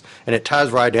was, and it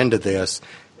ties right into this,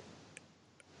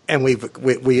 and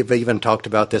we've even talked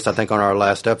about this, I think, on our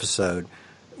last episode,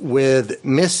 with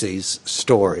Missy's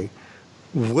story.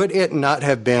 Would it not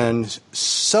have been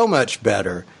so much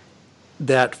better,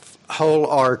 that whole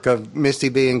arc of Missy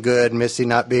being good, Missy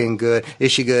not being good,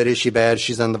 is she good, is she bad,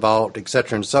 she's in the vault,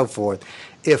 etc., and so forth,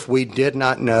 if we did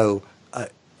not know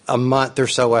a month or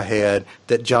so ahead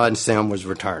that John Sim was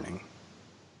returning?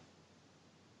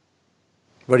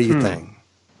 What do you think?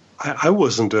 I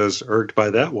wasn't as irked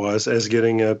by that as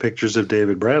getting pictures of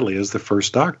David Bradley as the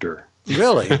first Doctor.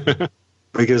 Really?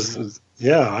 Because,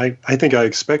 I think I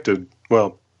expected,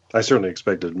 I certainly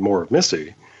expected more of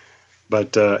Missy.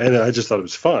 But and I just thought it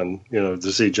was fun,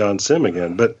 to see John Sim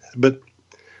again. But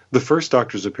the first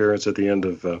Doctor's appearance at the end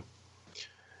of,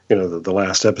 the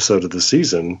last episode of the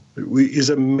season is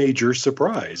a major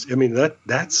surprise. I mean,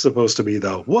 that's supposed to be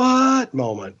the what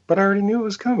moment, but I already knew it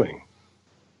was coming.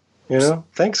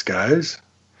 Thanks, guys.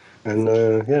 And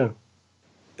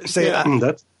See,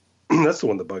 that's the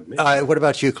one that bugged me. What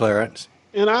about you, Clarence?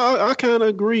 And I kind of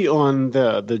agree on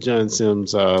the John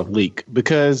Sims leak,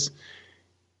 because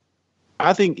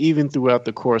I think even throughout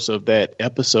the course of that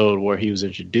episode where he was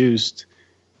introduced,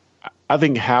 I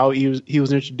think how he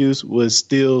was introduced was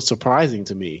still surprising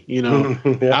to me. Yeah.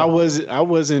 I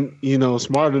wasn't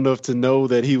smart enough to know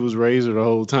that he was Razor the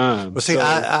whole time. Well, see,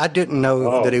 I didn't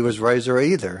know that he was Razor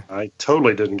either. I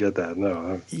totally didn't get that.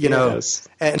 No, Yes.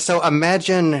 And so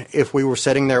imagine if we were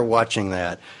sitting there watching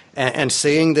that and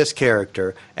seeing this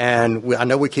character, and I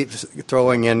know we keep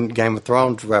throwing in Game of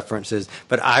Thrones references,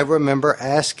 but I remember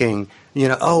asking,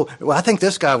 I think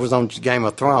this guy was on Game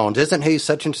of Thrones. Isn't he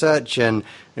such and such? And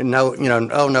no,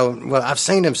 well, I've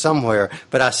seen him somewhere,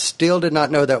 but I still did not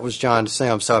know that was John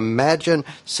Sim. So imagine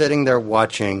sitting there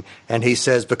watching, and he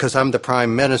says, because I'm the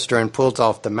Prime Minister, and pulls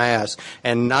off the mask,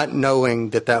 and not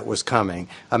knowing that was coming.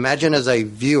 Imagine as a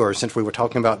viewer, since we were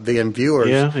talking about being viewers.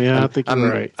 Yeah, I think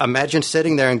you're right. Imagine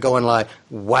sitting there and going like,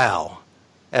 wow.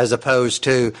 As opposed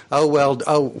to,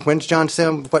 when's John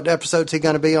Sim? What episode's he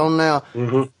going to be on now?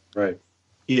 Mm-hmm. Right.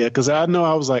 Yeah, because I know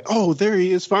I was like, oh, there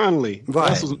he is finally.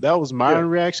 Right. That was my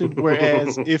reaction.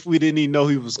 Whereas if we didn't even know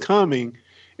he was coming,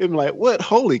 it'd be like, what?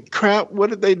 Holy crap, what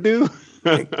did they do?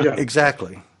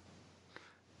 Exactly.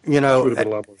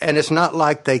 And it's not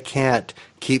like they can't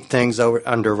keep things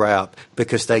under wrap,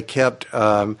 because they kept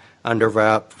under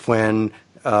wrap when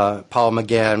Paul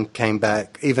McGann came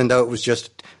back. Even though it was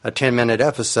just a 10-minute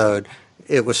episode,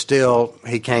 it was still,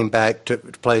 he came back to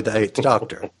play the Eighth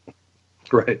Doctor.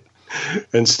 Right.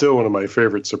 And still one of my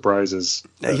favorite surprises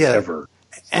ever.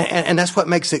 And that's what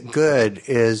makes it good,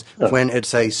 is when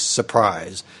it's a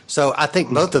surprise. So I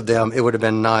think both of them, it would have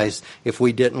been nice if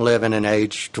we didn't live in an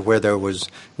age to where there was,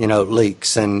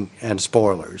 leaks and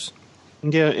spoilers.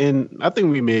 Yeah, and I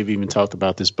think we may have even talked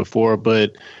about this before,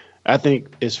 but I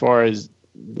think as far as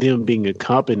them being a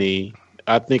company,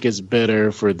 I think it's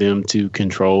better for them to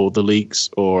control the leaks,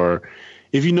 or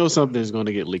if you know something is going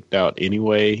to get leaked out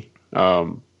anyway,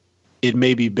 it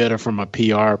may be better from a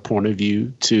PR point of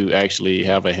view to actually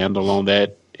have a handle on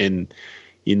that and,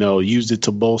 use it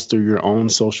to bolster your own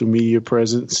social media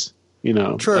presence,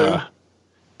 True.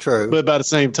 True. But by the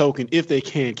same token, if they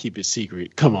can keep it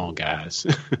secret, come on, guys.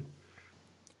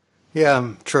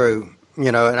 Yeah, true.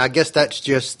 And I guess that's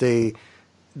just the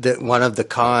one of the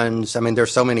cons. I mean,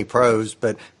 there's so many pros,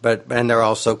 but there are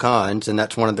also cons, and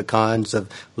that's one of the cons of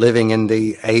living in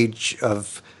the age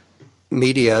of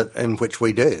media in which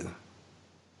we do.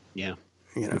 Yeah,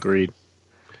 agreed.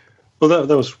 Well,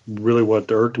 that was really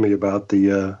what irked me about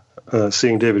the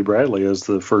seeing David Bradley as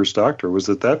the first Doctor, was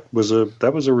that was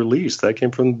a release that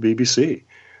came from the BBC.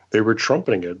 They were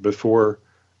trumpeting it before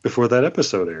that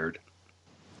episode aired,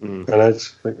 and I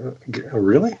was like,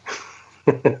 really?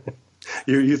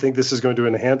 You think this is going to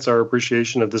enhance our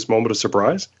appreciation of this moment of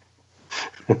surprise?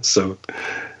 So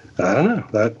I don't know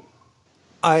that.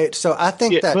 I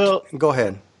think that. Well, go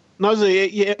ahead. No,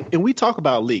 yeah, and we talk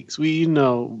about leaks. We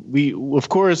of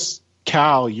course,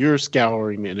 Kyle, you're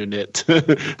scouring the internet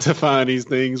to find these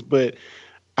things, but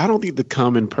I don't think the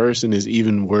common person is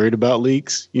even worried about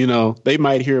leaks. They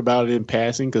might hear about it in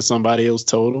passing because somebody else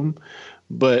told them,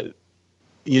 but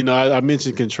I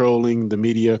mentioned controlling the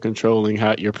media, controlling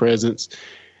your presence.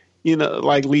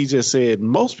 Like Lee just said,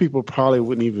 most people probably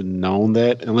wouldn't even known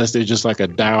that unless they're just like a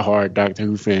diehard Doctor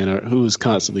Who fan or who is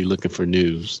constantly looking for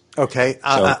news. Okay,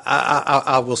 so.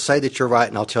 I will say that you're right,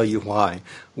 and I'll tell you why.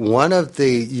 One of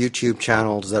the YouTube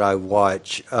channels that I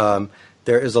watch,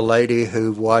 there is a lady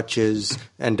who watches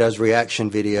and does reaction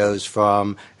videos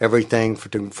from everything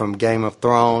from Game of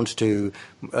Thrones to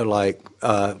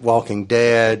Walking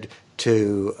Dead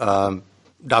to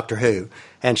Doctor Who.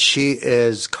 And she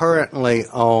is currently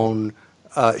on,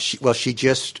 she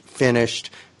just finished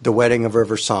The Wedding of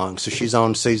River Song, so she's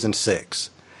on season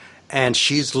 6. And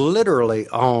she's literally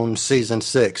on season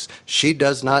 6. She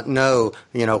does not know,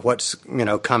 what's,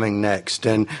 coming next.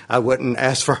 And I wouldn't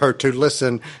ask for her to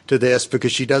listen to this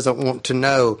because she doesn't want to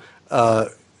know,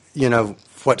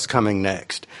 what's coming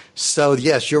next. So,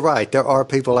 yes, you're right. There are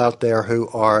people out there who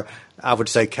are, I would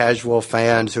say, casual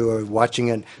fans who are watching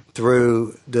it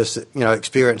through this,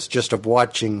 experience just of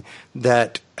watching,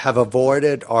 that have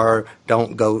avoided or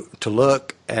don't go to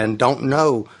look and don't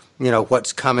know,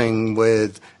 what's coming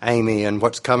with Amy and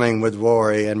what's coming with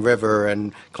Rory and River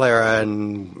and Clara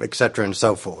and et cetera and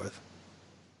so forth.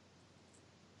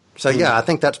 So, yeah, I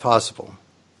think that's possible.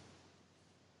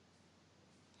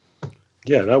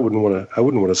 Yeah, and I wouldn't want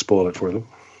to spoil it for them.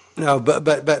 No,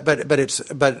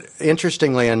 but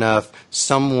interestingly enough,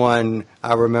 someone,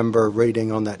 I remember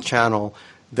reading on that channel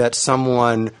that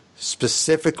someone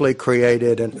specifically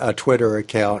created a Twitter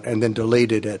account and then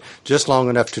deleted it just long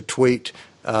enough to tweet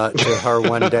to her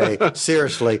one day.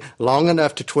 Seriously, long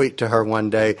enough to tweet to her one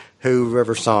day who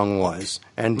River Song was,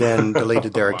 and then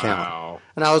deleted their account. Wow.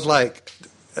 And I was like,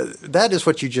 that is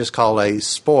what you just call a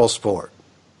spoil sport.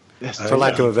 For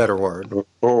lack of a better word.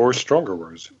 Or stronger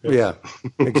words. Yeah,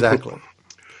 exactly.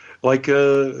 I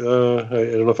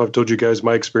don't know if I've told you guys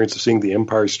my experience of seeing The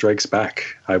Empire Strikes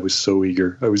Back. I was so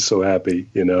eager. I was so happy,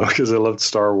 because I loved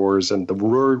Star Wars, and the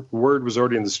word was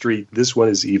already in the street. This one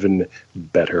is even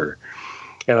better.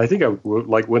 And I think I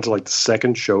went to the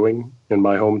second showing in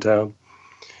my hometown.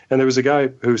 And there was a guy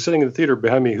who was sitting in the theater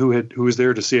behind me who was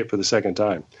there to see it for the second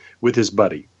time with his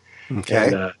buddy.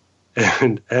 Okay.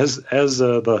 And as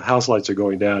the house lights are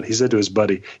going down, he said to his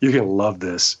buddy, "You're going to love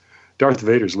this. Darth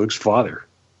Vader's Luke's father."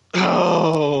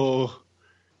 Oh.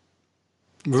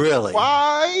 Really?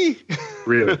 Why?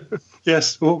 Really?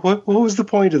 Yes. Well, what was the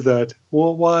point of that?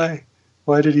 Well, why?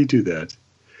 Why did he do that?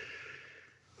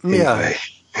 Yeah.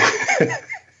 Anyway.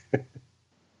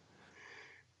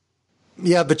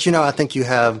 Yeah, but I think you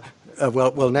have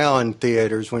well, now in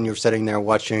theaters when you're sitting there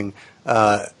watching.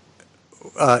 Now,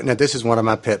 this is one of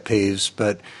my pet peeves,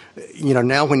 but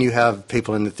now when you have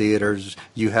people in the theaters,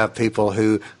 you have people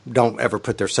who don't ever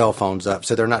put their cell phones up,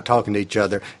 so they're not talking to each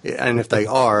other. And if they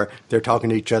are, they're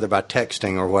talking to each other by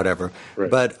texting or whatever.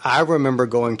 Right. But I remember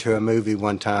going to a movie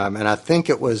one time, and I think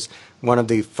it was one of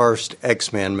the first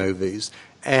X-Men movies.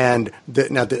 And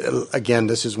again,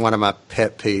 this is one of my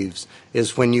pet peeves,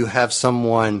 is when you have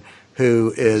someone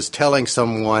who is telling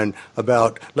someone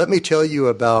about, let me tell you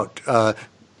about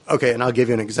okay, and I'll give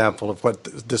you an example of what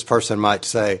this person might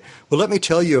say. Well, let me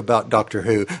tell you about Doctor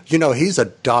Who. He's a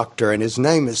doctor, and his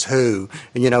name is Who.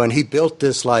 And he built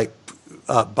this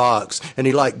box, and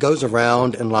he goes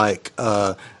around in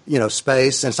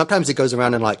space, and sometimes he goes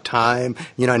around in time.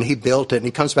 And he built it, and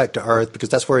he comes back to Earth because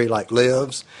that's where he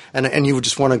lives. And you would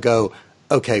just want to go,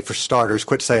 okay, for starters,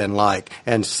 quit saying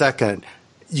and second,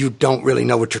 you don't really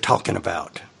know what you're talking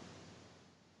about.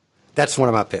 That's one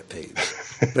of my pet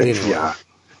peeves. But anyway. Yeah.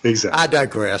 Exactly. I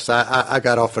digress. I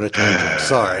got off on a tangent.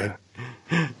 Sorry.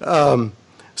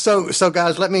 So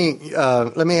guys, let me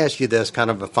ask you this kind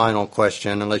of a final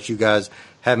question, unless you guys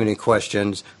have any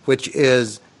questions, which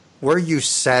is, were you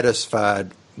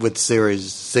satisfied with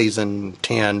season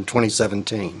 10,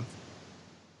 2017?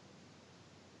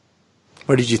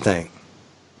 What did you think?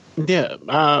 Yeah,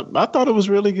 I thought it was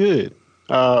really good.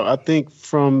 I think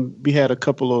we had a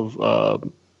couple of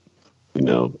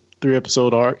 3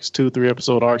 episode arcs, 2-3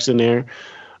 episode arcs in there.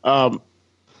 I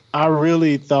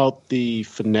really thought the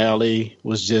finale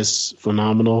was just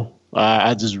phenomenal.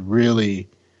 I just really,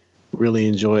 really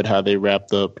enjoyed how they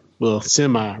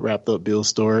semi-wrapped up Bill's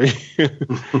story.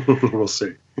 We'll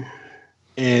see.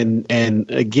 And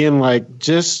again,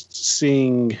 just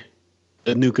seeing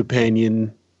a new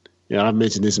companion, I've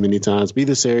mentioned this many times, be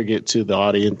the surrogate to the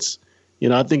audience.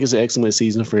 I think it's an excellent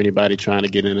season for anybody trying to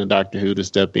get into Doctor Who to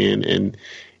step in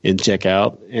and check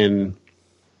out. And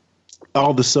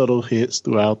all the subtle hits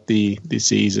throughout the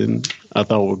season I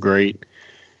thought were great.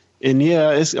 And yeah,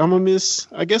 I guess I'm gonna miss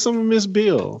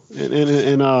Bill and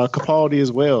Capaldi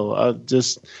as well. I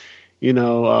just, I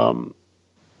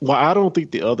don't think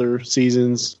the other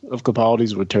seasons of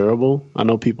Capaldi's were terrible. I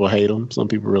know people hate them. Some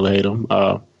people really hate them.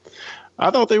 I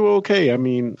thought they were okay. I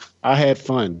mean, I had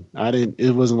fun.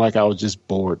 It wasn't like I was just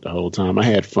bored the whole time. I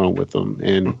had fun with them.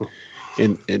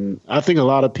 And I think a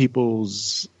lot of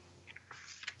people's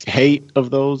hate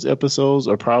of those episodes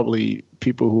are probably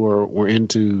people who were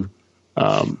into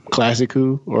Classic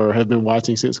Who or have been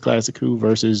watching since Classic Who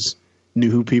versus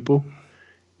New Who people.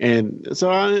 And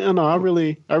so I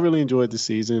really enjoyed the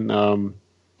season.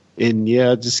 And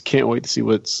yeah, I just can't wait to see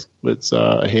what's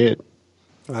ahead.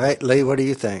 All right, Lee, what do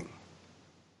you think?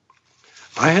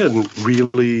 I hadn't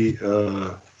really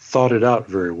thought it out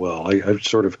very well.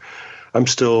 I'm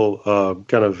still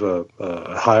kind of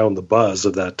high on the buzz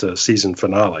of that season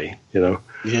finale, Yeah.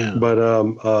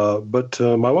 But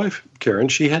my wife Karen,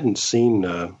 she hadn't seen.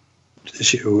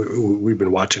 We've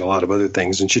been watching a lot of other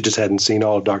things, and she just hadn't seen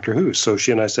all of Doctor Who. So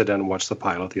she and I sat down and watched the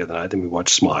pilot the other night. Then we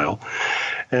watched Smile,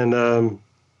 and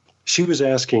she was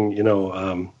asking,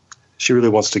 she really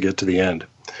wants to get to the end.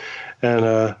 And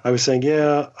I was saying,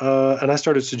 yeah, and I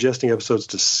started suggesting episodes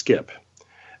to skip.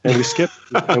 And we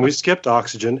skipped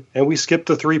Oxygen, and we skipped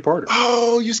the 3-parter.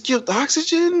 Oh, you skipped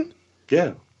Oxygen?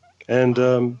 Yeah. And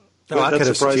I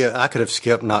could have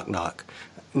skipped Knock Knock.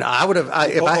 No, I would have,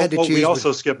 if I had to choose. We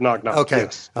also skipped Knock Knock. Okay.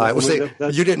 Yes. All right.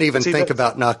 Well, you didn't even think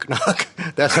about Knock Knock.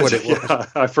 That's what it was. Yeah,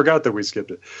 I forgot that we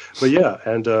skipped it. But yeah,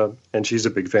 and she's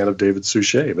a big fan of David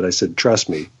Suchet. But I said, trust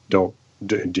me, don't.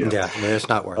 Yeah, it's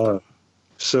not worth it.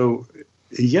 So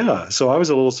I was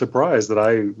a little surprised that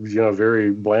I,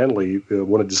 very blandly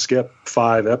wanted to skip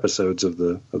 5 episodes of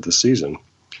the season.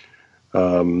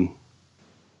 So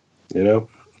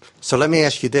let me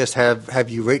ask you this: Have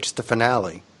you reached the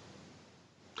finale?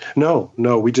 No,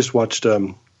 we just watched.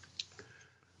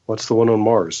 What's the one on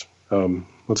Mars?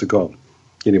 What's it called?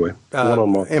 Anyway, the one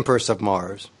on Mars. Empress of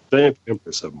Mars. The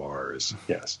Empress of Mars.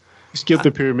 Yes. You skipped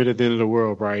the pyramid at the end of the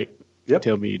world, right? Yep.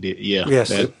 Tell me you did. Yeah. Yes.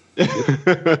 Yep.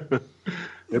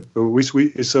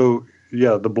 So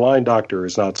the blind doctor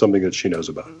is not something that she knows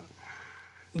about.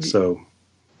 So,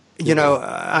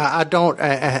 I don't,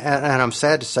 and I'm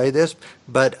sad to say this,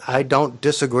 but I don't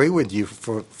disagree with you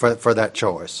for that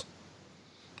choice,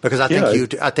 because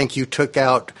I think you took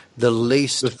out the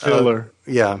least the filler.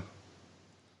 Yeah.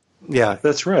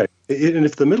 That's right. And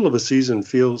if the middle of a season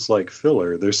feels like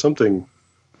filler, there's something.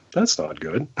 That's not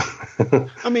good.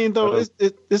 I mean, though,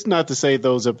 it's not to say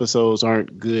those episodes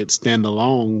aren't good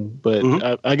standalone,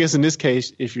 but I guess in this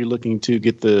case, if you're looking to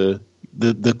get the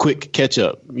quick catch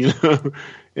up,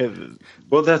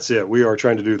 Well, that's it. We are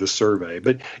trying to do the survey.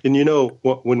 And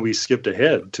when we skipped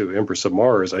ahead to Empress of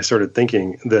Mars, I started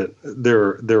thinking that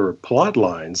there were plot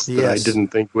lines that I didn't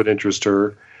think would interest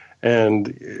her,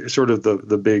 and sort of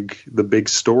the big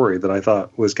story that I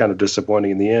thought was kind of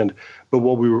disappointing in the end. But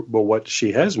what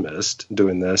she has missed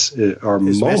doing this are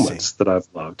moments that I've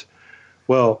loved.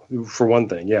 Well, for one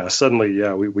thing, suddenly,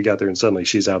 we got there and suddenly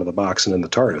she's out of the box and in the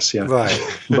TARDIS, Right.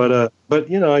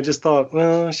 But I just thought,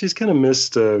 well, she's kind of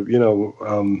missed, Bill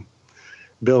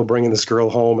bringing this girl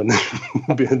home and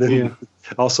then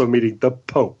also meeting the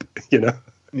Pope,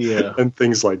 and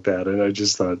things like that. And I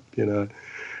just thought,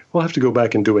 we'll have to go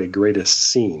back and do a greatest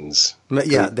scenes.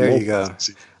 Yeah, there you go.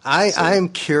 I'm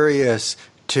curious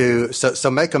so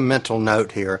make a mental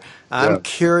note here. I'm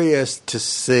curious to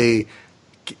see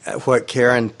what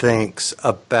Karen thinks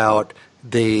about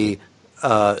the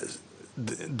Bill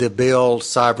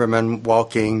Cyberman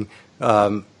walking,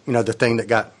 the thing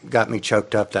that got me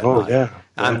choked up that night. Yeah.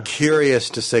 I'm curious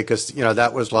to see, because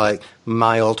that was like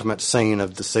my ultimate scene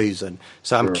of the season.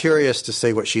 So I'm curious to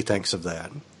see what she thinks of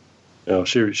that.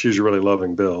 She's really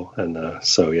loving Bill, and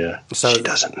so she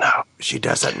doesn't know. She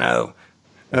doesn't know.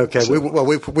 Okay,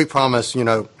 we promise,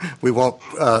 we won't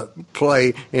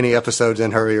play any episodes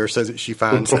in her ear so that she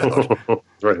finds out.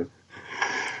 Right.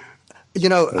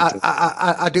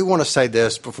 I do want to say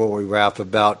this before we wrap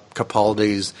about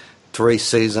Capaldi's 3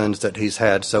 seasons that he's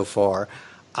had so far.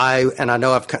 I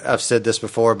know I've said this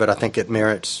before, but I think it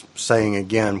merits saying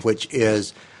again, which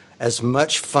is, as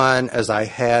much fun as I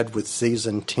had with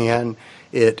season 10,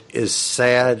 it is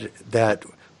sad that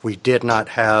we did not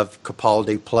have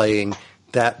Capaldi playing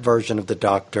that version of the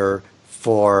Doctor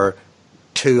for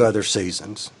 2 other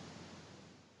seasons.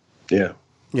 Yeah.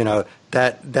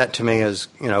 That to me is,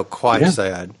 quite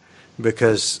sad,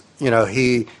 because,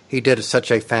 he did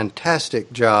such a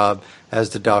fantastic job as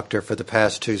the Doctor for the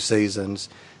past 2 seasons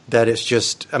that it's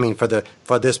just,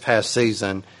 for this past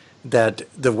season, that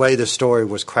the way the story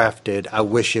was crafted, I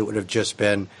wish it would have just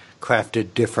been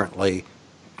crafted differently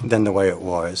than the way it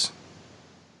was.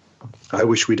 I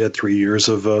wish we'd had 3 years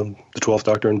of the 12th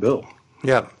Doctor and Bill.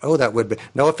 Yeah. Oh, that would be.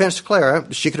 No offense to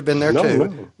Clara, she could have been there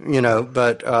too. No.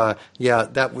 But that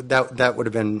would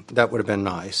have been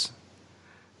nice.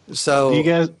 So, you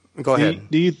guys go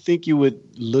ahead. Do you think you would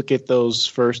look at those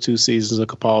first 2 seasons of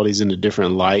Capaldi's in a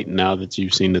different light now that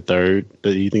you've seen the 3rd?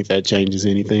 Do you think that changes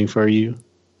anything for you?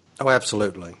 Oh,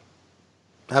 absolutely.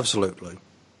 Absolutely.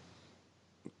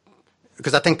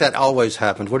 Because I think that always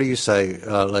happens. What do you say,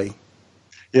 Lee?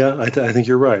 Yeah, I think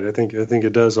you're right. I think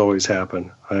it does always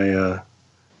happen. I've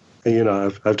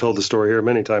told the story here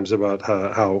many times about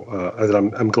how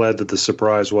I'm glad that the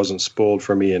surprise wasn't spoiled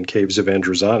for me in Caves of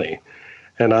Androzani,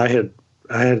 and I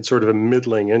had sort of a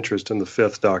middling interest in the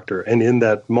 5th Doctor, and in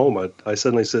that moment, I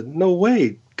suddenly said, "No,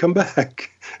 wait, come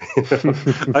back."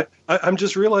 I'm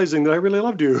just realizing that I really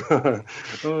loved you.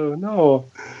 Oh no!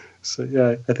 So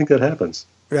yeah, I think that happens.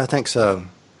 Yeah, I think so.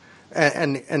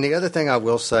 And the other thing I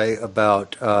will say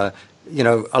about, a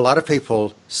lot of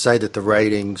people say that the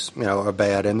ratings, are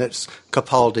bad, and it's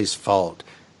Capaldi's fault.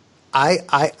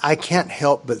 I can't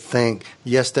help but think,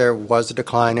 yes, there was a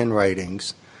decline in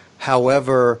ratings.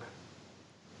 However,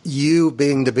 you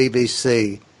being the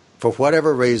BBC, for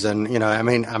whatever reason,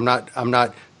 I'm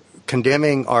not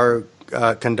condemning or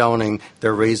condoning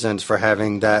their reasons for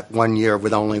having that 1 year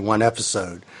with only 1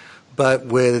 episode, but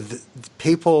with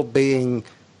people being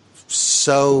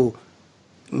so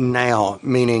now,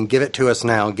 meaning give it to us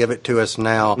now,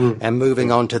 and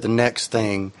moving on to the next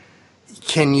thing,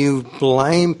 can you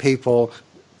blame people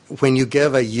when you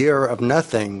give a year of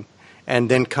nothing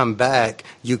and then come back?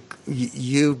 You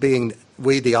being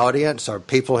we, the audience, or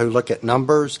people who look at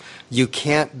numbers, you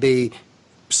can't be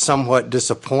somewhat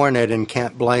disappointed and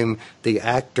can't blame the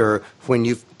actor when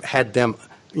you've had them,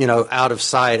 out of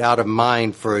sight, out of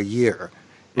mind for a year.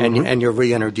 And you're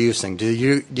reintroducing. Do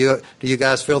you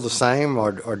guys feel the same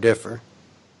or differ?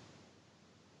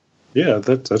 Yeah,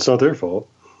 that's not their fault.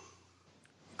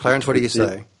 Clarence, what do you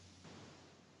say?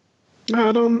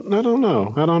 I don't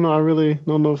know. I really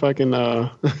don't know if I can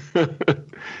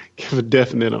give a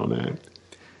definite on that.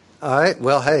 All right.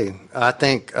 Well, hey, I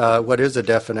think what is a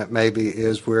definite maybe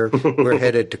is we're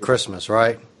headed to Christmas,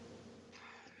 right?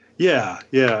 Yeah,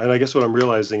 and I guess what I'm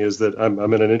realizing is that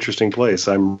I'm in an interesting place.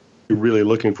 I'm really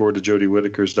looking forward to Jodie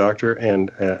Whittaker's Doctor,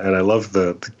 and I love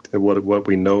what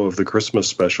we know of the Christmas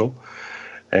special,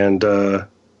 but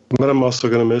I'm also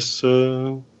going to miss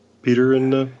Peter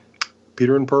and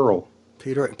Pearl.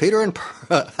 Peter and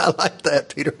Pearl. I like that,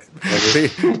 Peter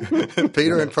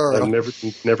and Pearl.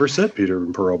 I've never said Peter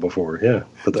and Pearl before. Yeah,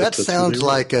 but that sounds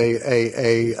like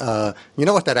a you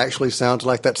know what that actually sounds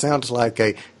like? That sounds like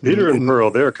a Peter and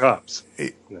Pearl. They're cops.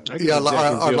 Yeah,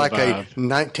 or like a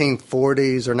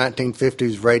 1940s or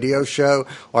 1950s radio show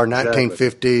or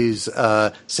 1950s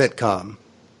sitcom.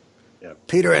 Yeah.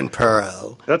 Peter and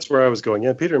Pearl. That's where I was going.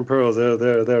 Yeah, Peter and Pearl.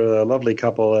 They're a lovely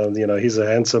couple. He's a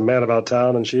handsome man about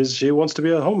town, and she wants to be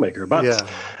a homemaker. But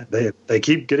they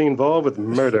keep getting involved with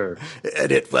murder.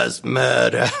 And it was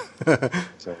murder.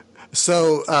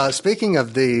 So speaking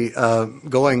of the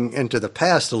going into the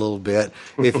past a little bit,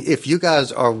 if you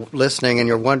guys are listening and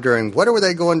you're wondering what are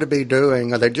they going to be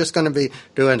doing, are they just going to be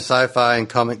doing sci-fi and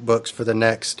comic books for the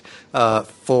next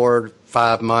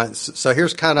 4-5 months? So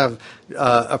here's kind of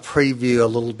a preview, a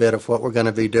little bit of what we're going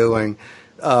to be doing.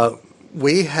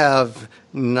 We have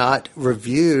not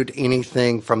reviewed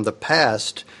anything from the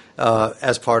past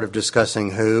as part of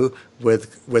Discussing Who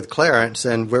with Clarence,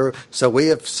 and we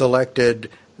have selected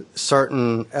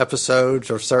certain episodes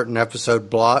or certain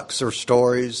episode blocks or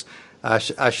stories, I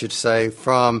should say,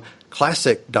 from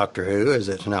classic Doctor Who, as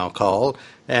it's now called,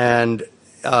 and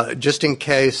just in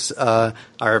case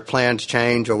our plans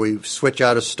change or we switch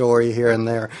out a story here and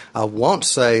there, I won't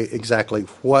say exactly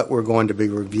what we're going to be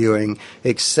reviewing,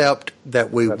 except that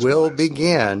we will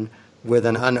begin with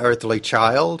An Unearthly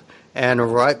Child,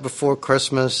 and right before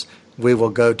Christmas, we will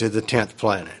go to the 10th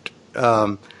planet.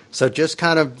 So just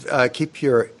kind of keep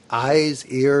your eyes,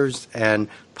 ears, and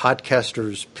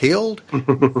podcasters peeled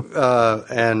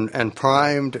and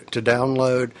primed to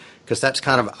download, because that's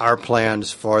kind of our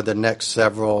plans for the next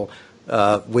several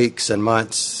weeks and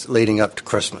months leading up to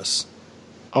Christmas.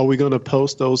 Are we going to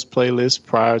post those playlists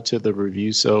prior to the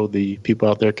review so the people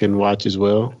out there can watch as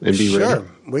well and be ready?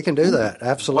 Sure, we can do that.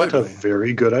 Absolutely. What a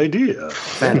very good idea.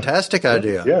 Fantastic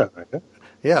idea. Yeah.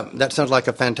 Yeah, that sounds like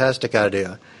a fantastic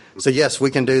idea. So, yes,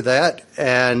 we can do that.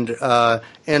 And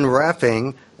in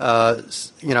wrapping, I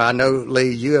know,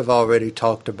 Lee, you have already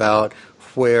talked about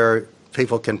where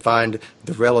people can find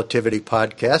the Relativity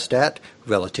Podcast at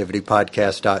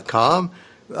relativitypodcast.com.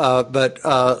 But,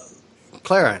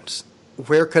 Clarence,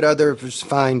 where could others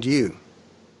find you?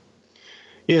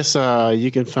 Yes,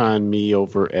 you can find me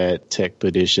over at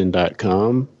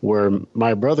techpedition.com, where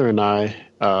my brother and I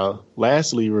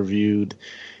lastly reviewed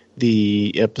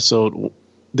the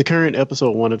current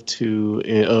episode 1 of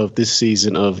 2 of this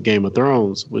season of Game of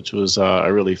Thrones, which was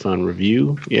a really fun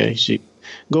review. Yeah, you should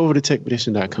go over to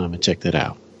techpedition.com and check that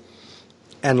out.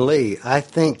 And Lee, I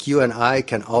think you and I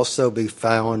can also be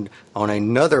found on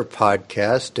another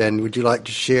podcast, and would you like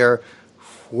to share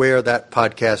where that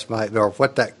podcast might be, or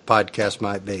what that podcast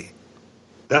might be?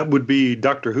 That would be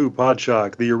Doctor Who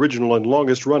Podshock, the original and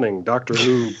longest running Doctor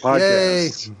Who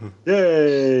podcast.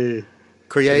 Yay!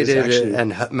 Created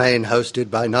and main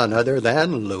hosted by none other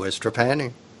than Louis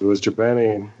Trapani. Louis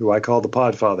Trapani, who I call the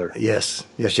Podfather. Yes.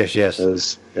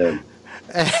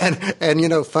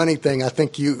 And funny thing, I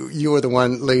think you were the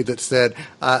one, Lee, that said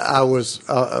I was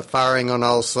firing on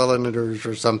all cylinders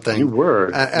or something. You were.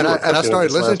 And I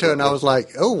started listening to it, and I was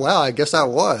like, oh, wow, I guess I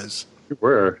was. You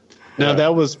were. Now,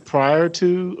 that was prior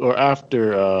to or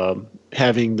after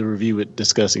having the review with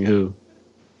Discussing Who?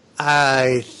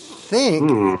 I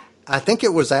think it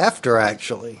was after,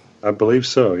 actually. I believe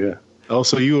so, yeah. Oh,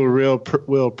 so you were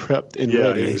well prepped and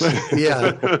ready.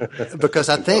 Yeah, because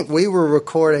I think we were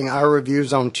recording our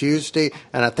reviews on Tuesday,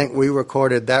 and I think we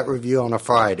recorded that review on a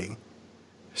Friday.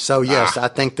 So, yes, I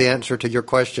think the answer to your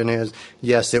question is,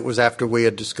 yes, it was after we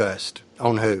had discussing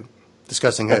Who.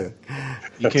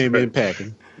 You came in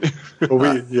packing. Well,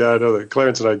 I know that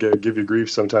Clarence and I give you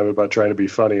grief sometime about trying to be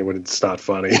funny when it's not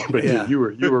funny. But you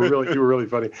were really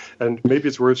funny, and maybe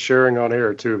it's worth sharing on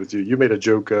air too. With you made a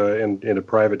joke in a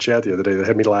private chat the other day that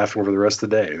had me laughing for the rest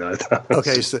of the day.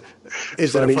 Okay, so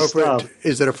is it appropriate? Stuff.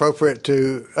 Is it appropriate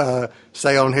to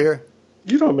say on here?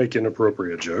 You don't make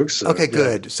inappropriate jokes. Okay,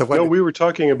 good. So we were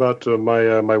talking about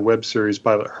my web series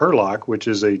pilot Herlock, which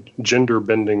is a gender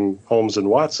bending Holmes and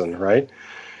Watson, right?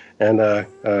 And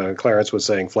Clarence was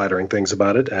saying flattering things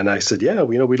about it. And I said, yeah,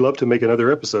 we'd love to make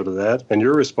another episode of that. And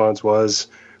your response was,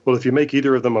 well, if you make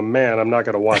either of them a man, I'm not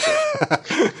going to watch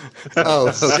it.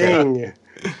 Oh, okay.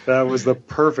 That was the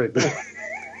perfect.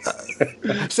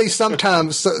 See,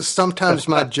 sometimes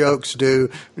my jokes do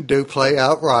play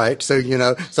out right. So,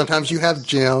 sometimes you have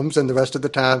gems and the rest of the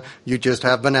time you just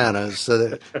have bananas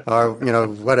or,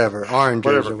 whatever,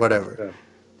 oranges or whatever. Yeah.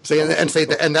 See,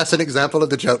 and that's an example of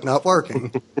the joke not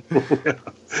working.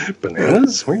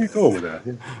 Bananas? Where are you going with that?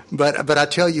 Yeah. But I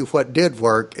tell you what did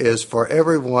work is for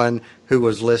everyone who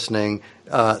was listening,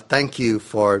 thank you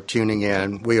for tuning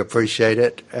in. We appreciate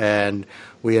it, and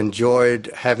we enjoyed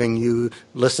having you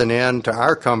listen in to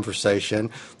our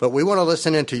conversation, but we want to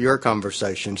listen into your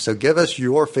conversation. So give us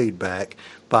your feedback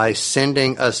by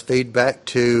sending us feedback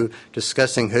to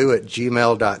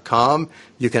discussingwho@gmail.com.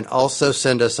 You can also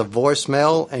send us a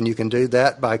voicemail, and you can do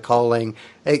that by calling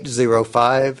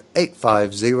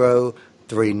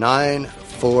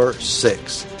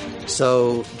 805-850-3946.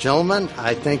 So, gentlemen,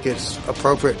 I think it's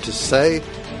appropriate to say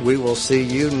we will see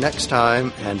you next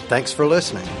time, and thanks for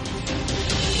listening.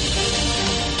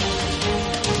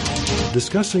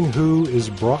 Discussing Who is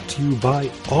brought to you by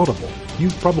Audible.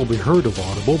 You've probably heard of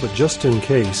Audible, but just in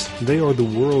case, they are the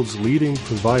world's leading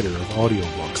provider of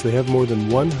audiobooks. They have more than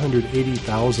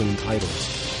 180,000 titles.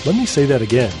 Let me say that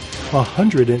again.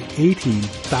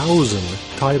 180,000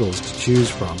 titles to choose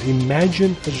from.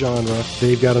 Imagine a genre,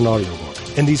 they've got an audiobook.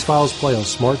 And these files play on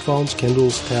smartphones,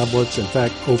 Kindles, tablets, in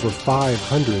fact, over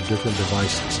 500 different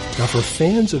devices. Now, for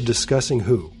fans of Discussing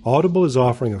Who, Audible is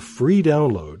offering a free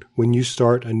download when you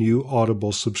start a new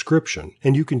Audible subscription,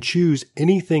 and you can choose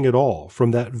anything at all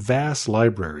from that vast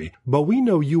library. But we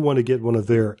know you want to get one of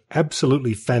their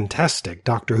absolutely fantastic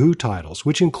Doctor Who titles,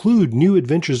 which include New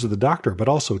Adventures of the Doctor, but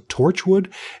also Torchwood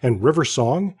and River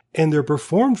Song, and they're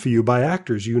performed for you by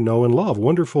actors you know and love.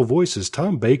 Wonderful voices: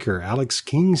 Tom Baker, Alex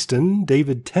Kingston,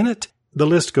 David Tennant. The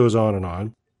list goes on and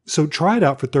on. So try it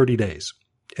out for 30 days.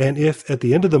 And if at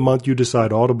the end of the month you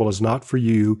decide Audible is not for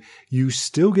you, you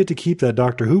still get to keep that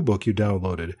Doctor Who book you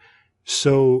downloaded.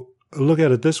 So look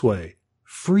at it this way: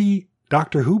 free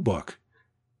Doctor Who book.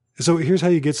 So here's how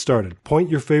you get started.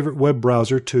 Point your favorite web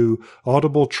browser to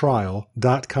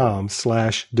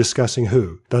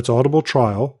audibletrial.com/discussingwho. That's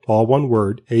audibletrial, all one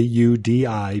word,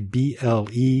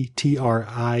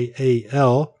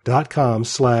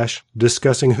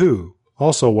 audibletrial.com/discussingwho,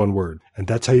 also one word. And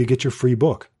that's how you get your free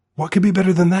book. What could be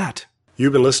better than that?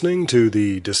 You've been listening to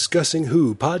the Discussing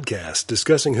Who podcast.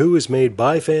 Discussing Who is made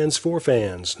by fans for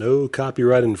fans. No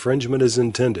copyright infringement is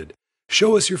intended.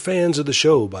 Show us you're fans of the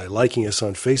show by liking us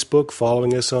on Facebook,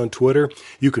 following us on Twitter.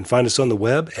 You can find us on the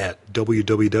web at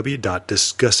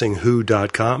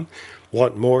www.discussingwho.com.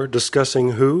 Want more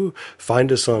Discussing Who?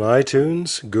 Find us on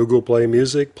iTunes, Google Play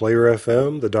Music, Player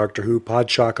FM, the Doctor Who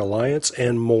Podshock Alliance,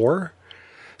 and more.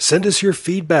 Send us your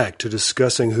feedback to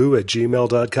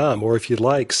discussingwho@gmail.com, or if you'd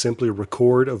like, simply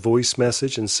record a voice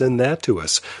message and send that to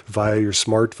us via your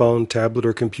smartphone, tablet,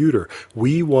 or computer.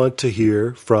 We want to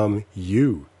hear from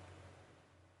you.